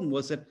the problem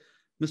was that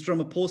Mr.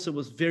 Ramaphosa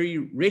was very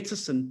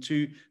reticent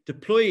to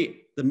deploy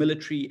the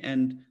military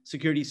and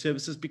security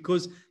services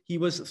because he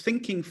was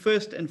thinking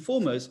first and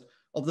foremost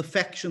of the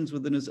factions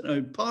within his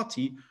own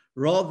party,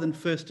 rather than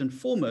first and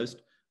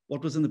foremost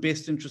what was in the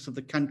best interest of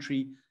the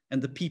country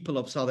and the people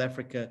of South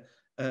Africa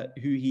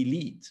who he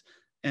leads.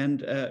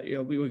 And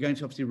we were going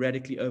to obviously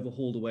radically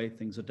overhaul the way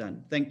things are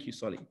done. Thank you,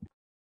 Solly.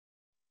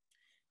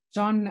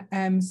 John,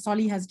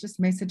 Solly has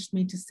just messaged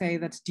me to say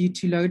that due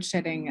to load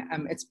shedding,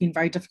 it's been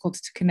very difficult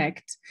to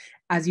connect,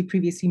 as you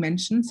previously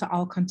mentioned. So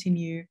I'll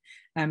continue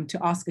to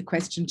ask a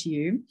question to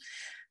you.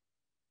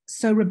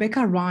 So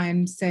Rebecca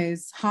Ryan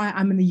says, hi,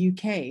 I'm in the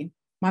UK.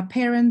 My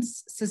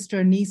parents, sister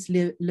and niece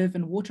live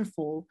in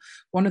Waterfall,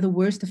 one of the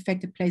worst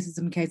affected places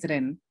in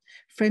KZN.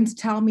 Friends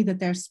tell me that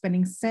they're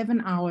spending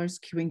 7 hours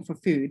queuing for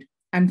food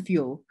and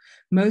fuel,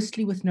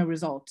 mostly with no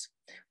result.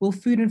 Will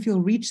food and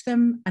fuel reach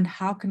them, and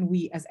how can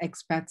we as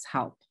expats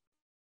help?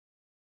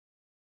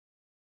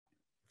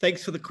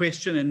 Thanks for the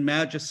question, and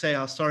may I just say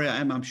how sorry I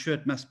am. I'm sure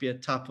it must be a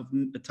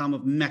time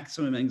of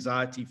maximum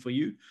anxiety for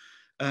you.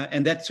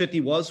 And that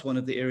certainly was one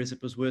of the areas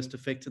that was worst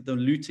affected. The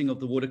looting of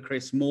the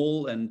Watercress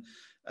Mall and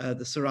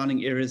the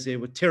surrounding areas there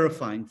were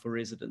terrifying for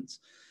residents.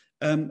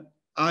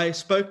 I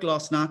spoke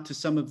last night to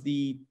some of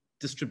the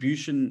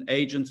distribution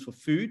agents for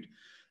food,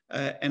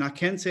 and I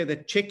can say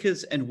that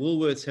Checkers and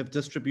Woolworths have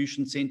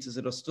distribution centers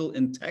that are still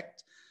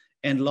intact.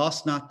 And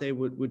last night they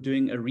were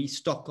doing a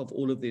restock of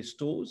all of their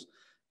stores,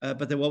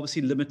 but they were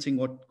obviously limiting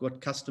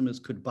what customers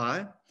could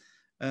buy.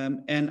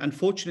 And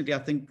unfortunately, I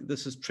think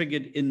this is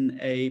triggered in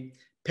a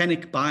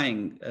panic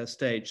buying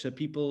stage. So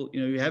people,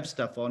 who have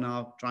stuff are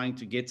now trying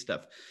to get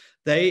stuff.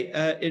 They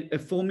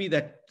inform me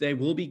that they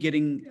will be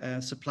getting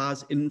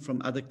supplies in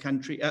from other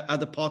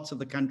parts of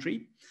the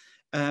country.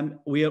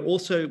 We are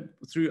also,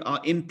 through our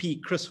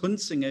MP, Chris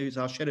Hunsinger, who's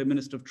our Shadow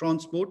Minister of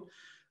Transport,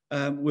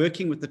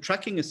 working with the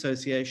Trucking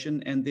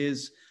Association, and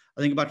there's,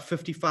 I think, about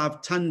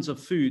 55 tons of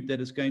food that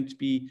is going to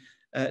be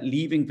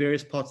leaving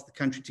various parts of the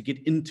country to get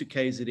into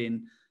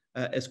KZN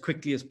as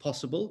quickly as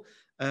possible.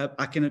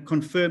 I can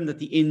confirm that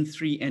the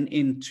N3 and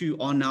N2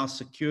 are now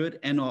secured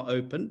and are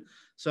open.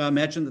 So I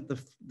imagine that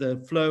the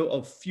flow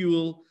of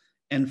fuel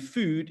and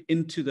food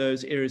into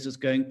those areas is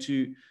going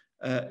to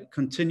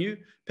continue.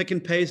 Pick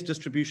n Pay's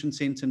distribution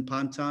centre in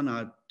Pinetown,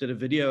 I did a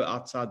video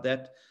outside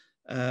that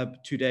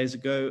 2 days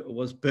ago,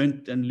 was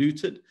burnt and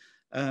looted,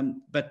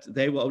 but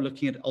they were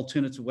looking at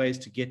alternative ways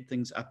to get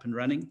things up and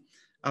running.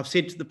 I've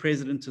said to the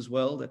president as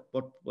well that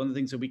one of the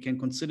things that we can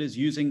consider is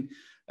using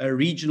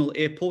regional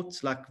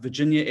airports like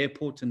Virginia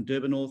Airport in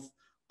Durban North,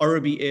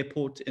 Oroby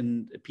Airport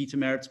in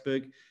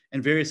Pietermaritzburg,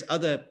 and various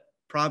other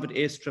private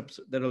airstrips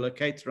that are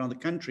located around the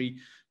country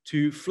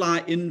to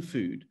fly in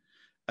food.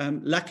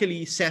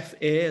 Luckily, SAF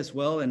Air as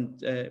well,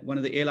 and one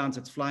of the airlines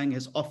that's flying,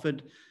 has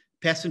offered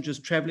passengers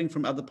traveling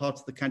from other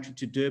parts of the country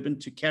to Durban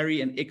to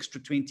carry an extra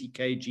 20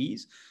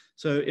 kgs.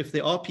 So if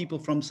there are people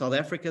from South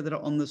Africa that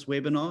are on this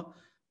webinar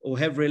or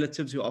have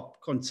relatives who are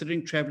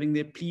considering traveling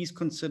there, please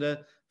consider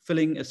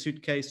filling a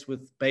suitcase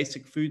with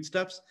basic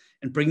foodstuffs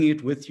and bringing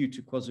it with you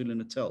to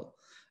KwaZulu-Natal.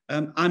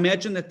 I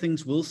imagine that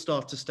things will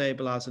start to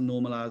stabilize and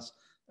normalize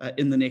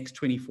in the next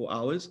 24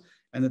 hours,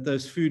 and that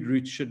those food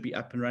routes should be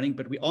up and running,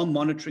 but we are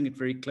monitoring it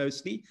very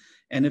closely.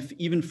 And if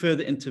even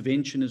further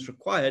intervention is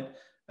required,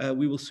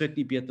 we will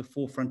certainly be at the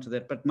forefront of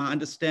that. But my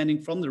understanding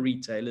from the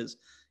retailers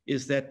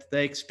is that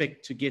they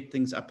expect to get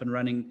things up and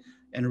running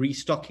and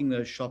restocking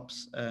those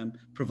shops,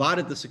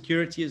 provided the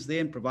security is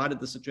there and provided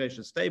the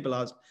situation is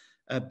stabilized,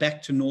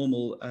 back to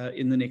normal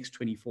in the next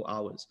 24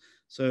 hours.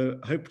 So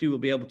hopefully we'll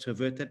be able to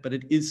avert that, but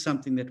it is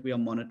something that we are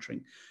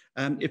monitoring.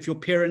 If your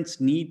parents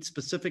need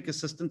specific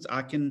assistance,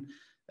 I can,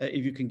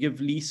 if you can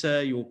give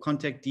Lisa your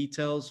contact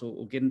details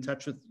or get in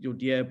touch with your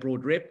DA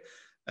Abroad rep,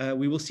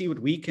 we will see what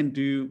we can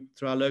do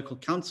through our local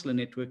councillor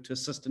network to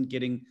assist in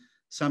getting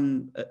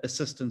some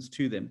assistance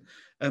to them.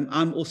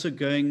 I'm also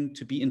going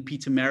to be in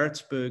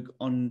Pietermaritzburg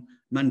on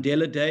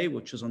Mandela Day,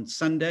 which is on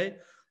Sunday,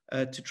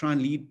 to try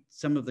and lead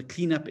some of the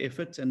cleanup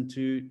efforts and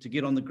to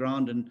get on the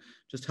ground and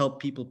just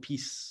help people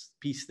piece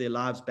their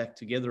lives back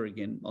together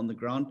again on the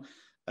ground.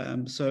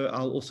 So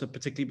I'll also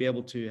particularly be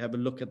able to have a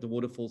look at the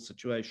waterfall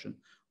situation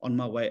on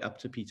my way up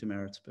to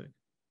Pietermaritzburg.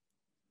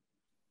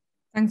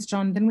 Thanks,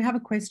 John. Then we have a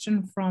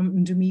question from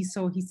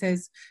Ndumiso. He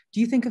says,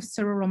 do you think if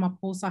Cyril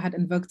Ramaphosa had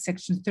invoked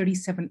Section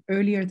 37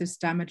 earlier, this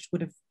damage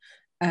would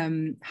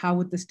have, how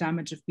would this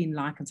damage have been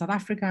like in South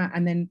Africa?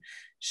 And then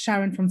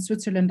Sharon from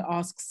Switzerland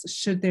asks,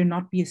 should there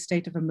not be a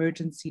state of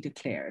emergency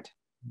declared?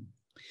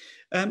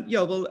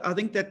 Yeah, well, I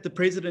think that the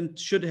president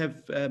should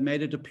have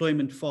made a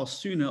deployment far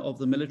sooner of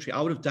the military.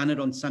 I would have done it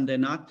on Sunday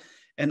night.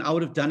 And I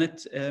would have done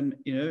it, and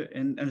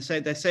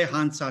they say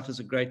hindsight is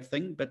a great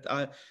thing, but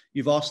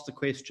you've asked the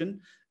question.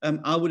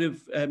 I would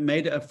have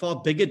made a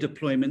far bigger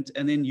deployment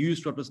and then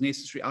used what was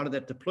necessary out of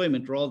that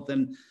deployment rather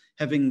than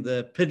having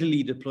the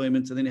piddly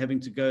deployment and then having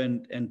to go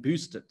and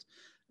boost it.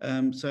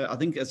 So I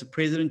think as a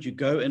president, you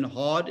go in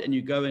hard and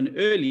you go in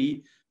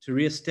early to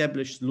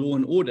reestablish law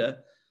and order,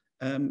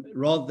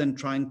 rather than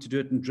trying to do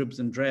it in dribs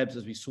and drabs,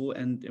 as we saw,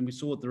 and we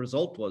saw what the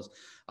result was.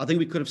 I think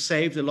we could have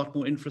saved a lot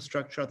more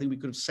infrastructure. I think we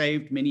could have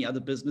saved many other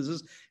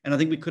businesses, and I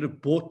think we could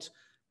have brought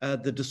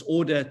the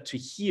disorder to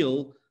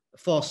heal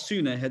far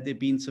sooner had there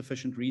been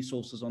sufficient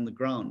resources on the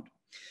ground.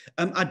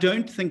 I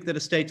don't think that a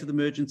state of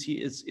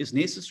emergency is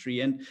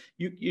necessary, and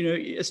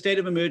a state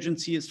of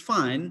emergency is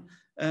fine,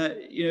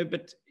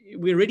 but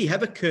we already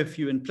have a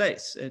curfew in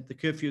place. The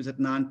curfew is at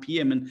 9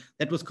 p.m. and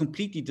that was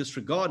completely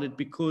disregarded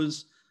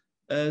because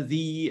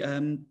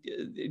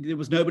there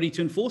was nobody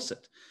to enforce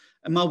it.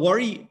 And my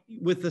worry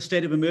with the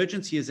state of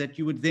emergency is that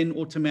you would then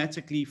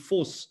automatically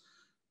force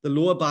the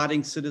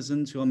law-abiding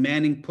citizens who are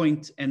manning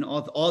point and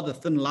are the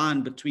thin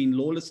line between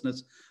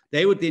lawlessness.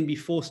 They would then be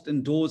forced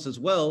indoors as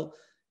well,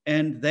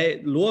 and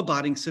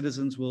law-abiding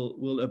citizens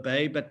will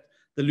obey, but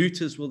the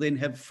looters will then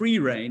have free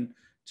reign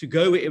to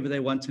go wherever they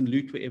want and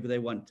loot wherever they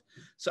want.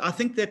 So I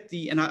think that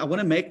and I want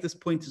to make this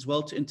point as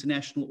well to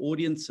international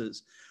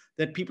audiences,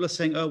 that people are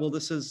saying, oh, well,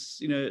 this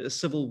is, a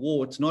civil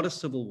war. It's not a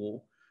civil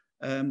war.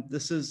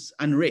 This is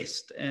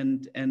unrest,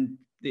 and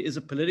there is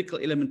a political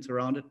element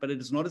around it, but it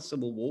is not a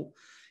civil war.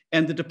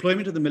 And the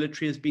deployment of the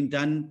military has been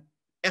done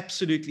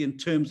absolutely in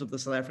terms of the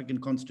South African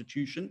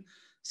Constitution.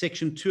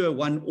 Section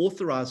 201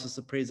 authorizes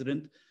the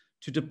president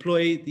to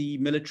deploy the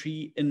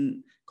military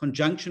in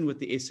conjunction with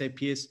the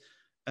SAPS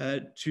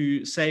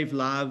to save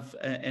life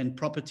and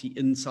property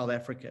in South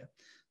Africa.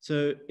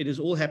 So it is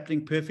all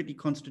happening perfectly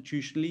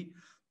constitutionally.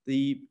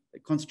 The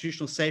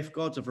constitutional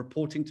safeguards of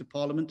reporting to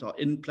Parliament are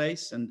in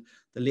place, and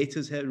the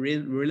letters,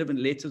 relevant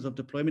letters of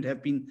deployment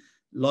have been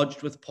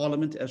lodged with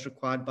Parliament as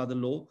required by the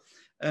law.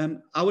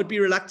 I would be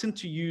reluctant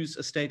to use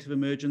a state of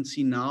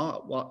emergency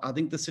now. Well, I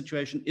think the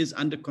situation is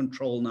under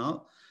control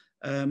now.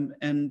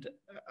 And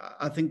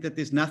I think that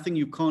there's nothing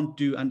you can't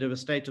do under a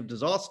state of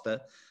disaster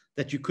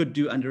that you could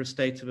do under a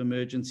state of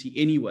emergency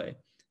anyway.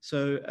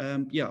 So,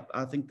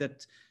 I think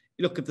that,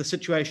 look, if the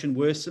situation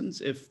worsens,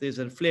 if there's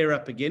a flare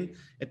up again,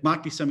 it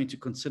might be something to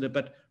consider.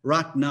 But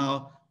right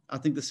now, I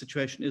think the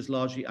situation is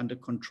largely under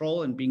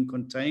control and being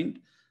contained.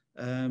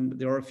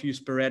 There are a few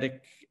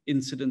sporadic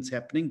incidents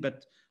happening,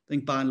 but I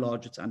think by and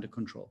large, it's under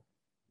control.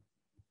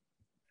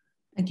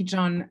 Thank you,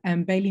 John.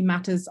 Bailey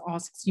Matters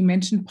asks, you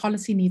mentioned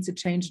policy needs to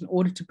change in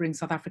order to bring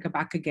South Africa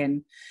back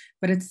again,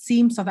 but it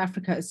seems South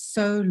Africa is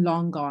so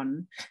long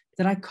gone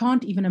that I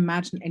can't even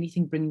imagine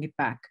anything bringing it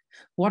back.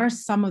 What are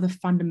some of the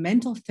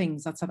fundamental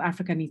things that South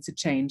Africa needs to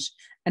change,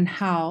 and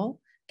how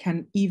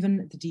can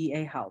even the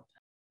DEA help?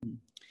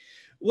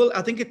 Well,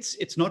 I think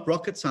it's not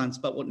rocket science,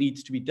 but what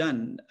needs to be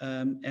done.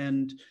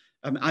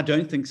 I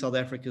don't think South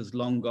Africa is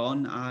long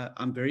gone.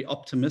 I'm very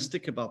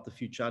optimistic about the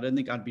future. I don't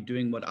think I'd be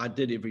doing what I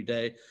did every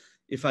day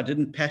if I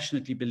didn't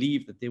passionately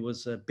believe that there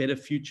was a better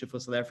future for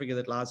South Africa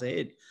that lies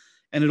ahead.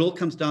 And it all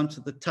comes down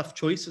to the tough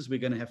choices we're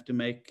going to have to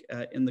make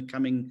in the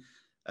coming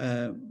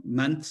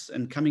months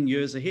and coming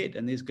years ahead.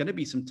 And there's going to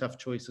be some tough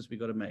choices we've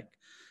got to make.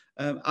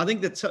 I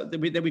think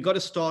that we've got to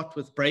start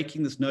with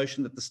breaking this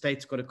notion that the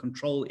state's got to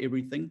control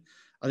everything.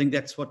 I think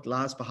that's what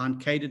lies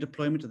behind cadre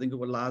deployment. I think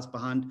what lies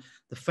behind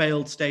the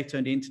failed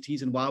state-owned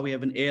entities and why we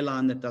have an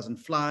airline that doesn't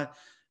fly,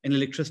 an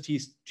electricity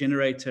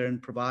generator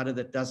and provider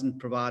that doesn't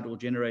provide or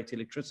generate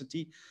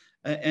electricity,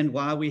 and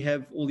why we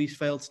have all these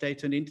failed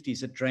state-owned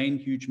entities that drain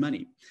huge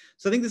money.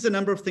 So I think there's a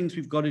number of things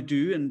we've got to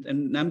do, and a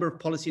number of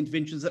policy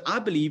interventions that I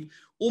believe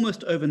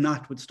almost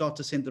overnight would start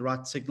to send the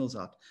right signals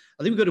out.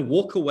 I think we've got to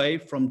walk away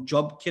from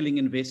job-killing,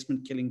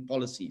 investment-killing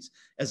policies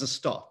as a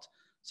start.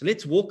 So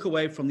let's walk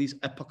away from these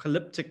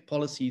apocalyptic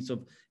policies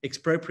of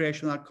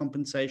expropriation without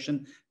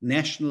compensation,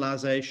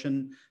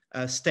 nationalization,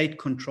 state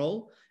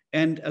control,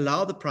 and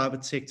allow the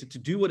private sector to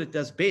do what it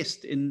does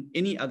best in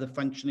any other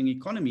functioning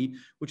economy,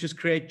 which is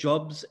create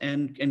jobs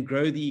and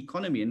grow the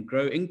economy and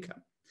grow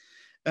income.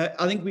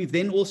 I think we've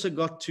then also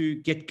got to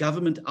get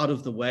government out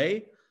of the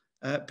way,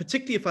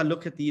 particularly if I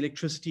look at the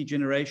electricity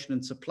generation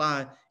and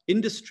supply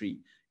industry.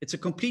 It's a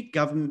complete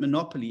government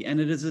monopoly, and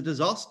it is a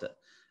disaster.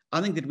 I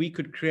think that we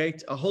could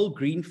create a whole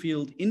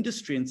greenfield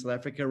industry in South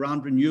Africa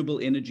around renewable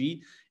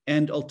energy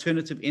and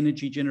alternative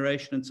energy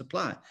generation and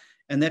supply.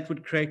 And that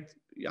would create,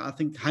 I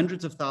think,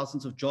 hundreds of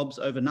thousands of jobs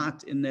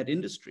overnight in that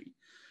industry.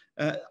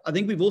 I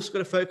think we've also got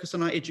to focus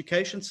on our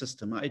education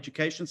system. Our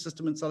education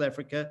system in South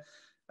Africa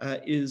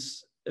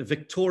is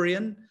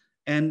Victorian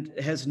and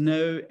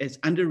is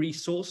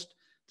under-resourced,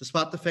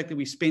 despite the fact that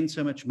we spend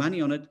so much money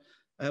on it.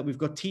 We've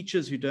got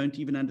teachers who don't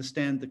even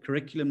understand the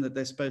curriculum that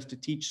they're supposed to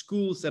teach,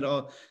 schools that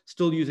are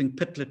still using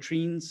pit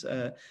latrines.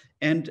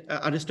 And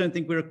I just don't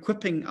think we're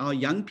equipping our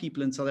young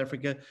people in South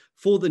Africa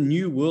for the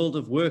new world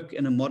of work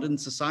in a modern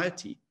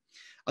society.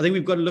 I think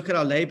we've got to look at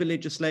our labor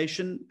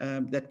legislation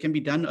that can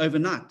be done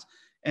overnight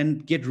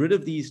and get rid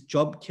of these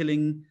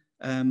job-killing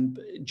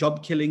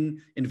job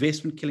killing,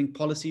 investment killing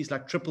policies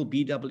like triple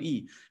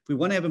BEE. If we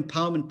want to have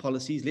empowerment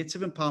policies, let's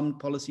have empowerment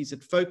policies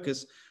that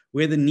focus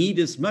where the need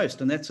is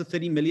most, and that's the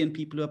 30 million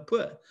people who are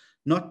poor,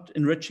 not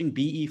enriching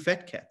BE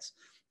fat cats.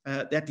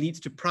 That leads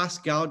to price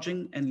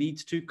gouging and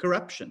leads to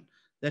corruption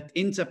that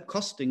ends up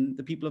costing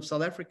the people of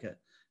South Africa.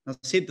 I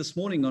said this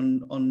morning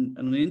on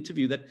an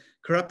interview that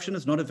corruption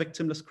is not a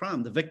victimless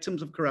crime. The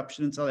victims of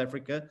corruption in South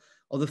Africa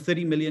are the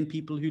 30 million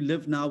people who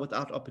live now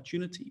without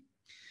opportunity.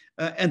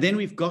 And then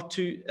we've got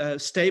to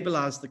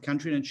stabilize the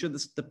country and ensure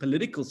the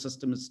political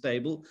system is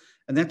stable.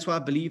 And that's why I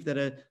believe that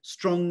a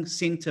strong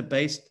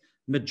center-based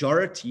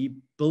majority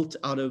built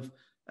out of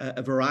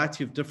a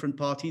variety of different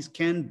parties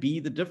can be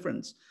the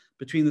difference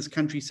between this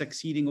country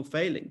succeeding or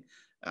failing.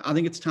 I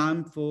think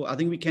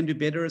we can do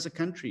better as a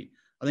country.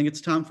 I think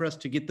it's time for us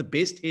to get the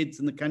best heads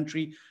in the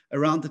country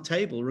around the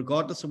table,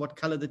 regardless of what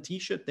color the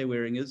t-shirt they're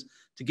wearing is,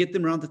 to get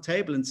them around the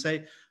table and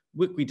say,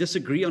 look, we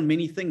disagree on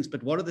many things,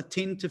 but what are the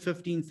 10 to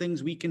 15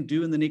 things we can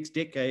do in the next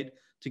decade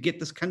to get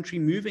this country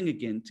moving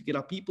again, to get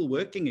our people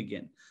working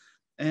again?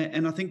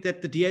 And I think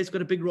that the DA's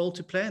got a big role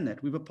to play in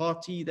that. We have a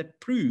party that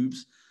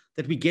proves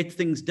that we get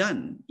things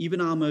done. Even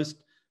our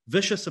most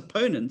vicious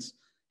opponents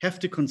have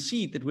to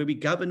concede that where we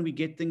govern, we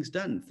get things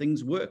done.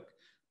 Things work.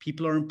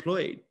 People are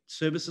employed.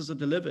 Services are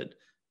delivered.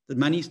 The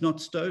money's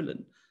not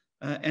stolen.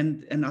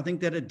 And I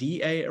think that a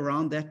DA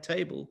around that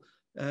table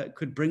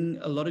could bring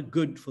a lot of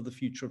good for the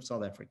future of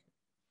South Africa.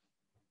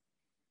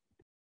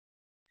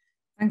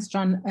 Thanks,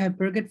 John.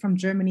 Birgit from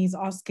Germany is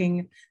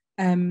asking,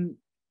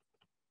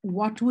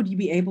 what would you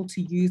be able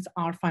to use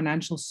our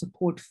financial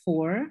support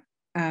for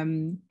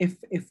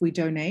if we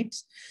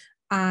donate?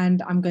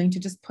 And I'm going to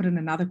just put in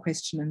another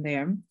question in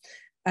there.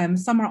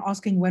 Some are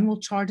asking, when will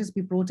charges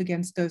be brought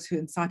against those who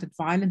incited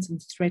violence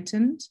and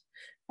threatened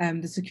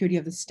the security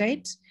of the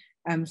state?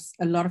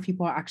 A lot of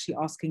people are actually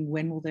asking,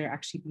 when will there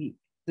actually be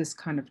this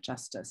kind of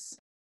justice?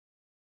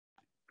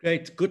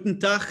 Great. Guten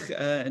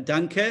Tag.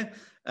 Danke.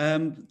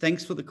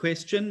 Thanks for the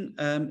question.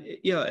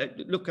 Yeah,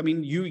 look, I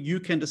mean, you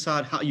can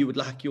decide how you would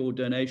like your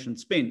donation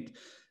spent.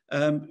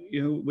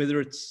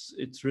 Whether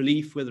it's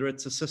relief, whether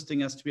it's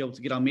assisting us to be able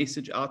to get our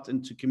message out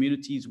into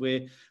communities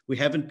where we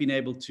haven't been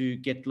able to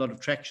get a lot of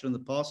traction in the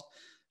past.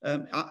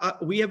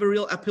 We have a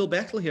real uphill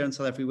battle here in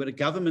South Africa. We're a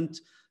government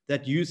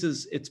that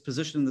uses its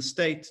position in the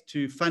state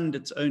to fund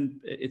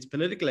its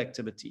political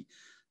activity.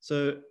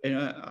 So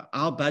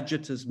our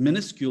budget is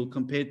minuscule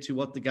compared to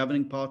what the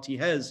governing party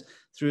has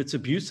through its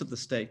abuse of the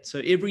state. So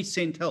every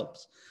cent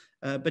helps,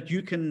 but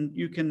you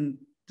can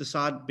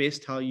decide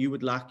best how you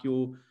would like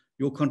your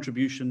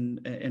contribution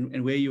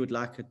and where you would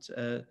like it,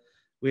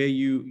 where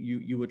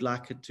you would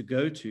like it to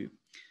go to.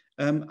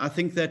 I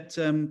think that.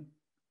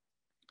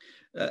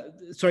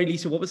 Sorry,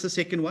 Lisa, what was the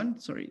second one?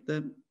 Sorry.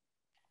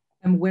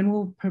 When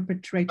will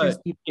perpetrators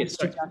be? Yes,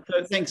 sorry.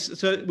 So thanks.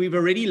 So we've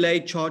already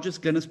laid charges.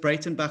 Glenys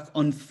Breitenbach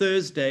on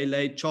Thursday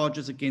laid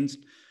charges against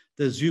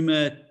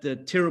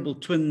the terrible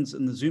twins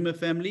in the Zuma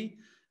family,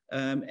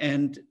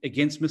 and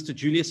against Mr.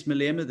 Julius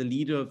Malema, the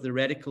leader of the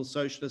radical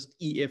socialist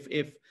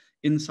EFF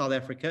in South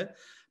Africa.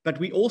 But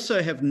we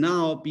also have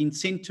now been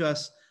sent to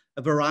us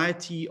a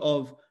variety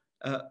of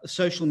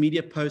social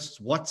media posts,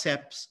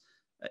 WhatsApps,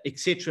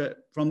 etc.,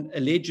 from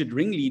alleged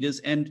ringleaders,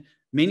 and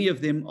many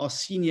of them are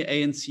senior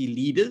ANC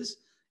leaders,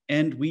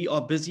 and we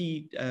are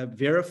busy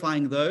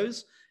verifying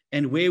those.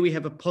 And where we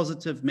have a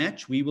positive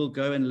match, we will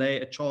go and lay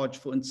a charge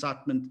for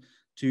incitement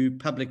to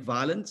public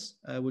violence,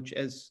 which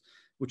is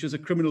a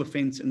criminal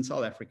offense in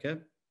South Africa.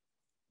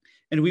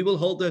 And we will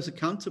hold those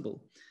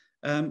accountable.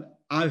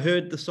 I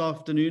heard this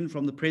afternoon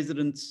from the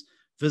president's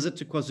visit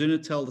to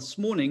KwaZulu-Natal this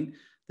morning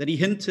that he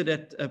hinted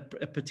at a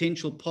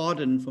potential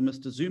pardon for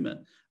Mr. Zuma.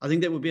 I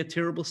think that would be a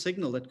terrible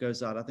signal that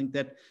goes out. I think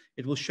that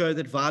it will show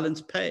that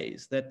violence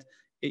pays, that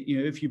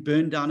if you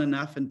burn down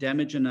enough and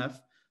damage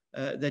enough,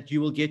 that you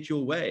will get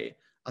your way.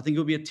 I think it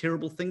would be a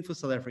terrible thing for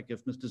South Africa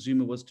if Mr.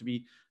 Zuma was to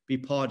be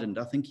pardoned.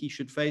 I think he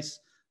should face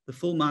the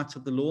full might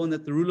of the law, and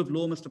that the rule of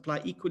law must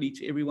apply equally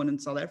to everyone in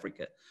South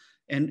Africa.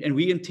 And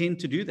we intend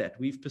to do that.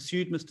 We've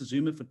pursued Mr.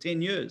 Zuma for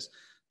 10 years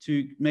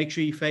to make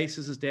sure he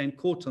faces his day in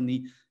court on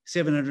the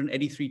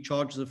 783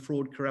 charges of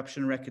fraud,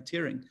 corruption, and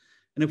racketeering.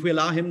 And if we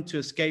allow him to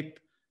escape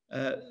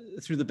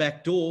through the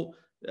back door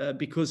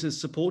because his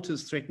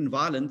supporters threaten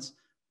violence,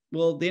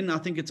 well, then I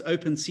think it's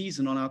open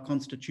season on our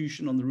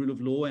constitution, on the rule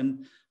of law,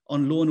 and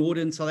on law and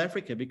order in South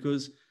Africa.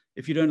 Because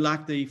if you don't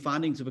like the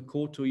findings of a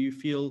court, or you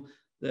feel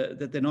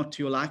that they're not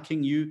to your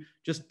liking, you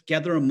just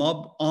gather a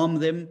mob, arm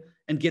them,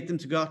 and get them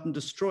to go out and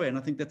destroy. And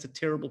I think that's a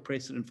terrible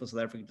precedent for South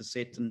Africa to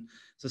set. And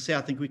so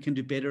I think we can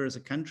do better as a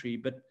country,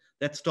 but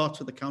that starts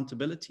with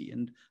accountability.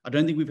 And I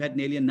don't think we've had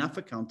nearly enough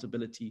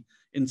accountability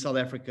in South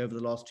Africa over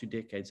the last 2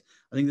 decades.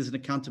 I think there's an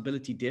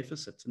accountability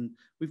deficit, and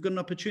we've got an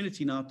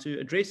opportunity now to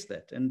address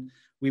that. And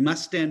we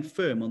must stand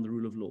firm on the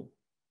rule of law.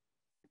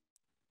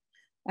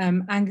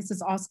 Angus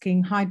is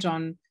asking, hi,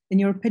 John, in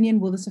your opinion,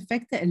 will this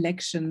affect the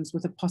elections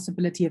with the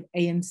possibility of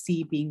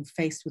ANC being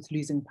faced with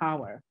losing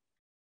power?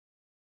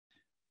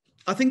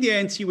 I think the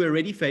ANC were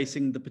already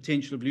facing the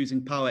potential of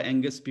losing power,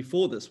 Angus,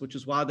 before this, which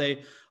is why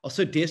they are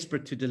so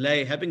desperate to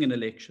delay having an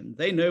election.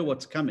 They know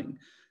what's coming.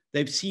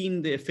 They've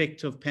seen the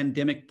effect of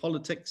pandemic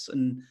politics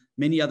in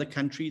many other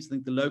countries. I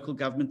think the local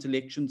government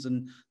elections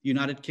in the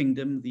United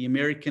Kingdom, the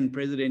American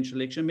presidential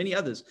election, many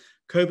others.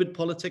 COVID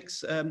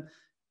politics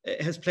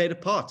has played a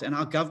part, and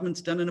our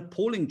government's done an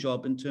appalling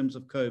job in terms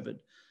of COVID.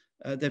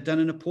 They've done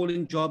an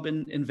appalling job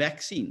in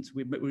vaccines.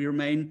 We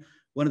remain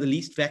one of the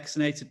least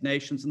vaccinated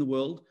nations in the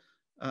world.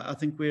 I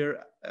think we're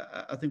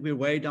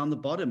way down the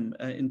bottom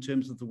in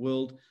terms of the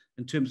world,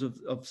 in terms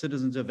of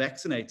citizens who are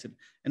vaccinated.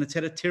 And it's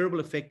had a terrible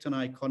effect on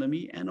our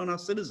economy and on our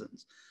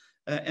citizens.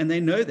 And they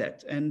know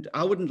that. And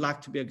I wouldn't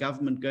like to be a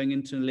government going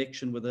into an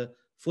election with a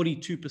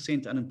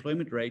 42%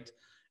 unemployment rate,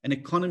 an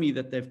economy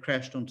that they've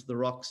crashed onto the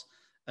rocks,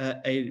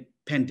 a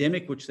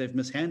pandemic which they've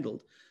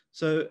mishandled.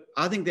 So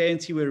I think the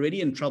ANC were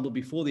already in trouble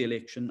before the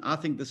election. I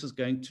think this is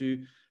going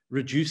to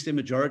reduce their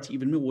majority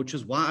even more, which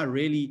is why I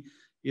really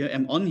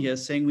am on here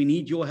saying we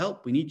need your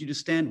help. We need you to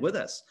stand with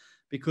us,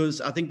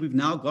 because I think we've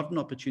now got an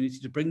opportunity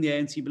to bring the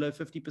ANC below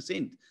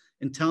 50%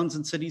 in towns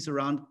and cities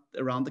around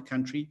the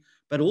country,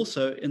 but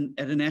also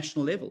at a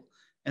national level.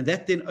 And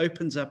that then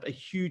opens up a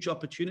huge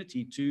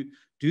opportunity to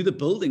do the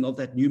building of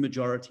that new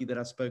majority that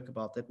I spoke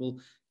about, that will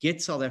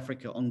get South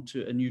Africa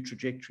onto a new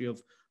trajectory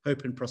of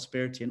hope and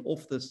prosperity and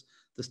off this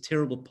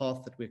terrible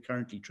path that we're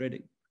currently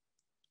treading.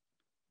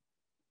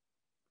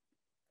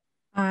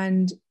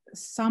 And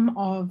some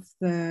of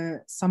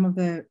the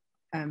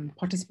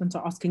participants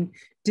are asking,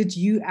 did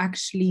you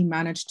actually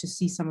manage to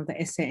see some of the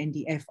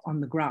SANDF on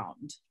the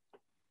ground?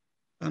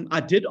 I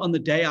did on the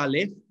day I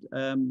left,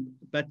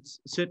 but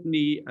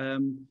certainly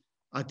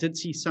I did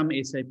see some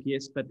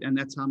SAPS, and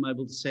that's how I'm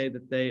able to say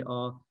that they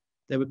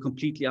were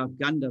completely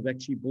outgunned. I've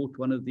actually bought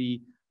one of the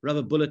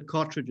rubber bullet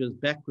cartridges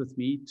back with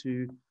me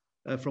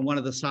from one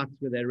of the sites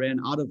where they ran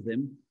out of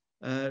them,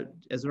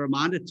 as a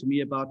reminder to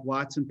me about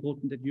why it's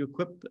important that you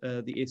equip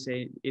the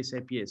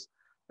SAPS.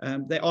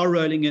 They are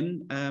rolling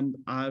in.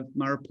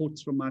 My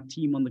reports from my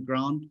team on the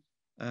ground.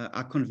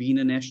 I convene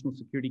a National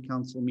Security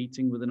Council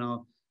meeting within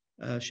our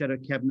shadow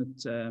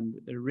cabinet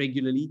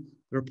regularly.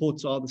 The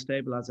reports are the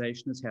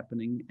stabilization is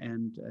happening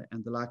and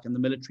the like, and the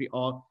military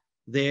are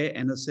there.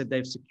 And as I said,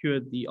 they've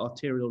secured the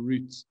arterial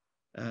routes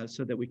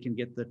so that we can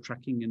get the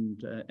trucking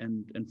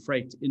and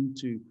freight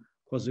into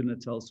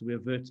KwaZulu-Natal, so we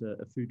avert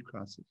a food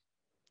crisis.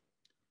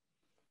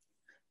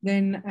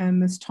 Then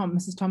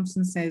Mrs.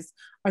 Thompson says,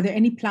 are there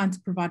any plans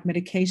to provide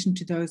medication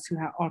to those who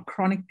are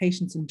chronic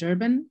patients in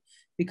Durban?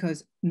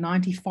 Because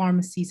 90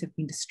 pharmacies have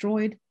been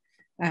destroyed.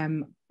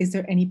 Is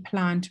there any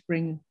plan to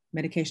bring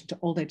medication to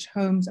old age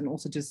homes and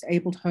also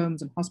disabled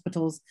homes and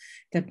hospitals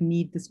that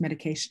need this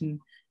medication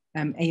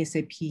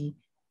ASAP?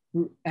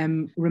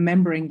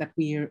 Remembering that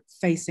we are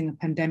facing a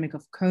pandemic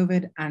of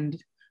COVID,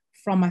 and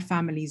from my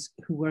families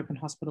who work in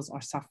hospitals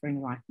are suffering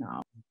right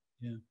now.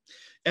 Yeah,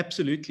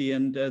 absolutely.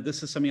 And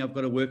this is something I've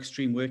got a work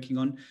stream working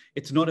on.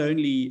 It's not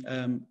only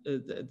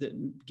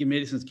the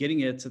medicines getting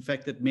here, it's the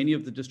fact that many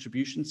of the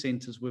distribution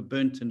centers were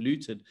burnt and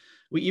looted.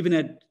 We even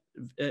had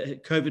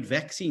COVID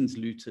vaccines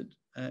looted.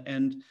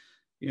 And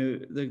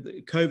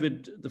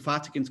the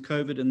fight against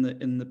COVID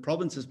in the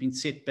province has been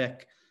set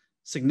back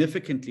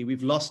significantly.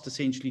 We've lost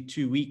essentially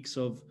 2 weeks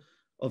of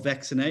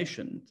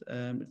vaccination.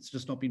 It's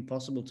just not been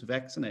possible to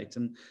vaccinate.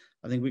 And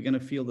I think we're going to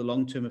feel the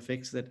long-term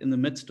effects of that in the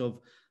midst of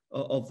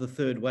the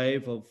third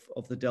wave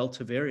of the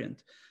Delta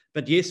variant.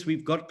 But yes,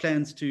 we've got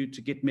plans to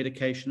get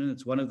medication, and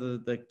it's one of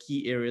the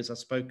key areas I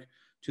spoke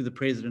to the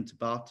president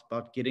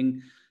about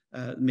getting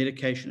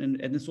medication,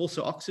 and it's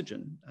also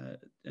oxygen.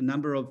 A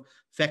number of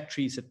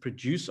factories that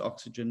produce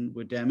oxygen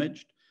were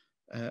damaged,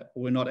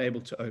 were not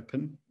able to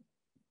open.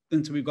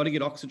 And so we've got to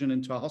get oxygen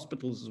into our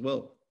hospitals as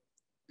well.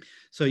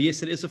 So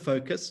yes, it is a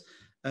focus.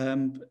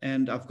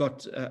 And I've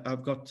got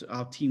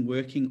our team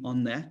working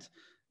on that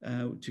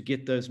to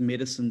get those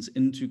medicines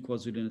into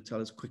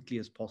KwaZulu-Natal as quickly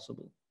as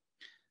possible.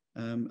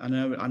 I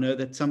know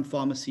that some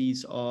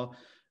pharmacies are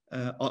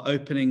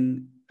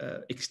opening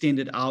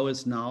extended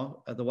hours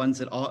now, the ones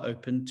that are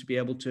open, to be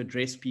able to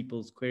address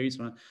people's queries.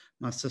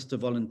 My sister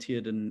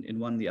volunteered in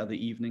one the other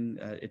evening.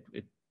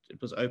 It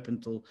was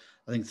open till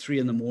I think 3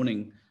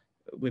 a.m,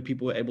 where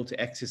people were able to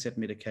access that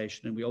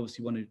medication. And we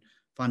obviously want to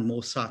find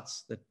more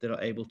sites that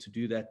are able to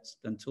do that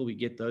until we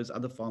get those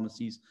other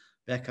pharmacies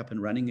back up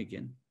and running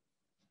again.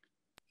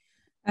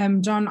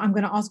 John, I'm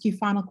going to ask you a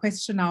final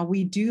question now.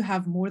 We do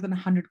have more than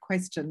 100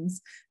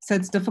 questions, so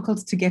it's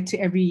difficult to get to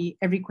every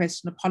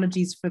question.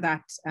 Apologies for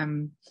that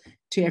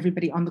to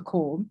everybody on the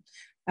call.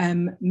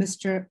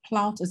 Mr.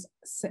 Plout is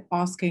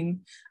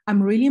asking,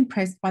 I'm really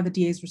impressed by the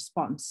DA's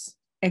response,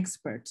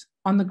 expert,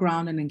 on the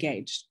ground and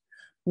engaged.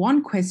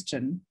 One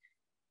question,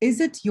 is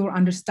it your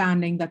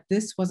understanding that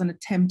this was an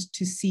attempt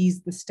to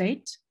seize the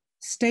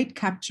state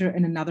capture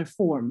in another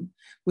form,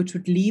 which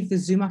would leave the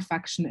Zuma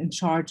faction in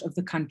charge of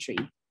the country?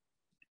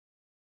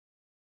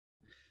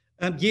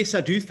 Yes,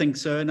 I do think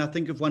so. And I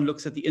think if one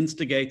looks at the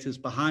instigators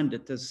behind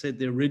it, as I said,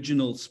 the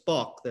original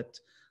spark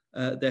that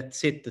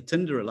set the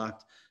tinder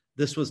alight,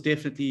 this was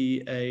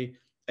definitely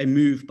a a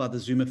move by the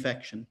Zuma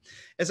faction.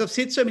 As I've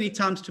said so many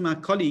times to my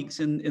colleagues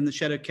in the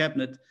shadow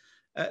cabinet,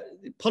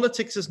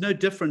 politics is no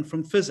different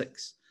from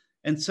physics.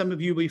 And some of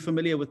you will be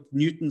familiar with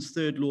Newton's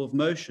third law of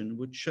motion,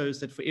 which shows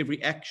that for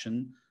every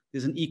action,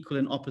 there's an equal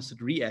and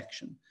opposite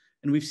reaction.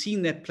 And we've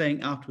seen that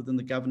playing out within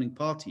the governing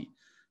party.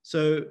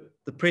 So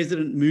the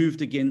president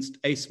moved against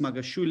Ace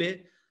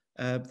Magashule,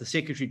 the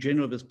secretary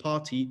general of his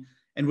party,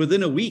 and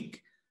within a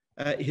week,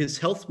 his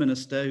health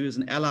minister, who is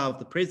an ally of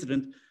the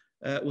president,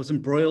 was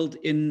embroiled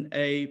in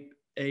a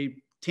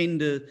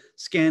tender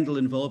scandal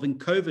involving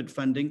COVID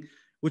funding,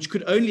 which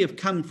could only have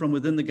come from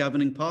within the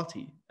governing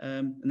party.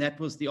 And that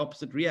was the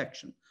opposite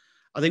reaction.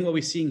 I think what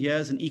we're seeing here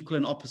is an equal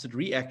and opposite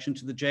reaction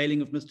to the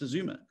jailing of Mr.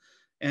 Zuma.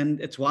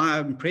 And it's why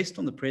I'm impressed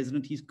on the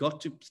president. He's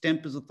got to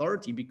stamp his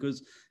authority,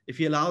 because if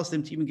he allows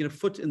them to even get a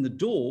foot in the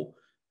door,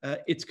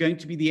 it's going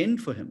to be the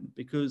end for him,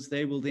 because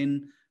they will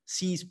then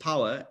seize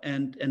power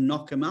and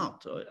knock him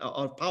out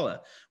of power,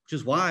 which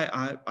is why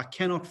I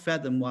cannot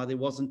fathom why there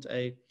wasn't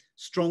a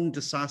strong,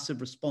 decisive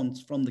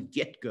response from the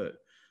get-go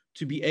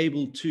to be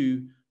able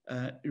to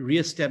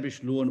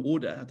reestablish law and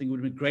order. I think it would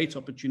have been a great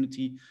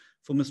opportunity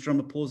for Mr.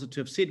 Ramaphosa to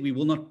have said, we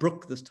will not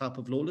brook this type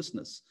of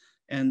lawlessness,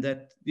 and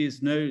that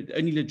there's no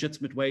only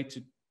legitimate way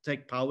to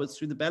take power is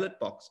through the ballot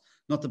box,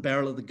 not the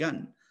barrel of the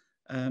gun.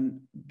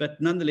 But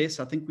nonetheless,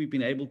 I think we've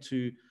been able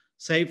to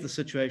save the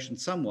situation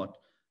somewhat,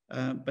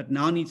 but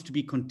now needs to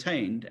be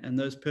contained, and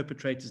those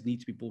perpetrators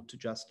need to be brought to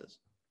justice.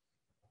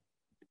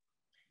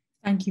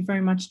 Thank you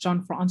very much,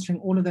 John, for answering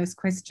all of those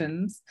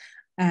questions.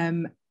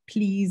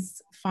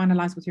 Please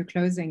finalize with your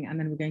closing, and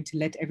then we're going to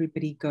let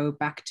everybody go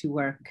back to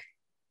work.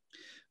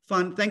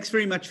 Fine. Thanks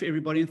very much for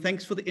everybody, and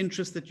thanks for the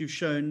interest that you've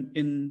shown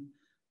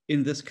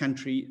in this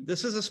country.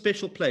 This is a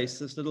special place,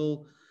 this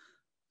little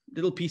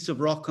piece of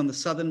rock on the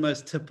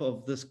southernmost tip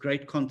of this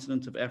great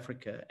continent of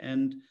Africa.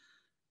 And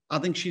I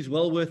think she's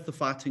well worth the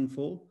fighting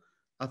for.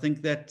 I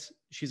think that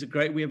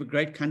we have a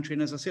great country.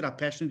 And as I said, I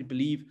passionately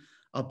believe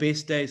our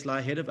best days lie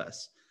ahead of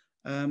us.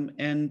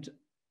 And,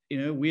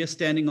 you know, we are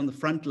standing on the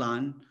front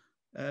line,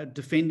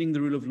 defending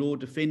the rule of law,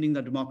 defending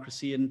the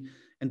democracy, and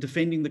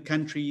defending the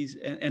countries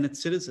and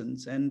its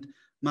citizens. And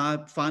my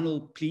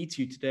final plea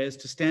to you today is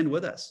to stand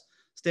with us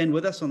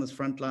on this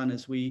front line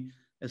as we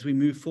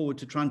move forward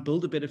to try and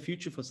build a better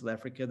future for South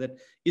Africa that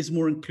is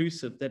more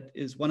inclusive, that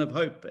is one of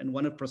hope and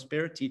one of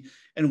prosperity,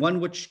 and one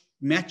which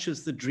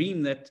matches the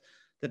dream that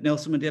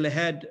Nelson Mandela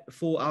had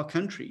for our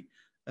country,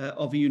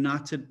 of a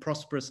united,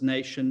 prosperous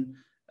nation,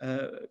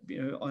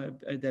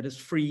 that is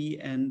free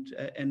and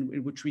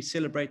in which we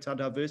celebrate our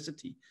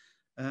diversity.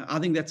 I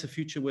think that's a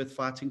future worth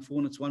fighting for,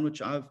 and it's one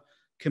which I've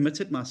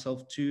committed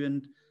myself to,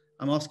 and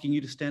I'm asking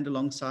you to stand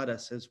alongside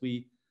us as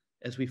we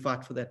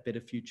fight for that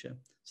better future.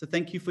 So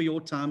thank you for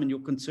your time and your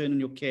concern and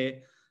your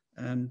care.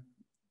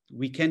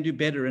 We can do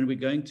better, and we're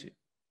going to.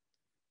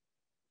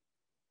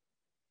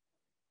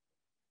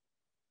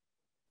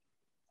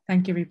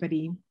 Thank you,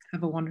 everybody.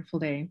 Have a wonderful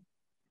day.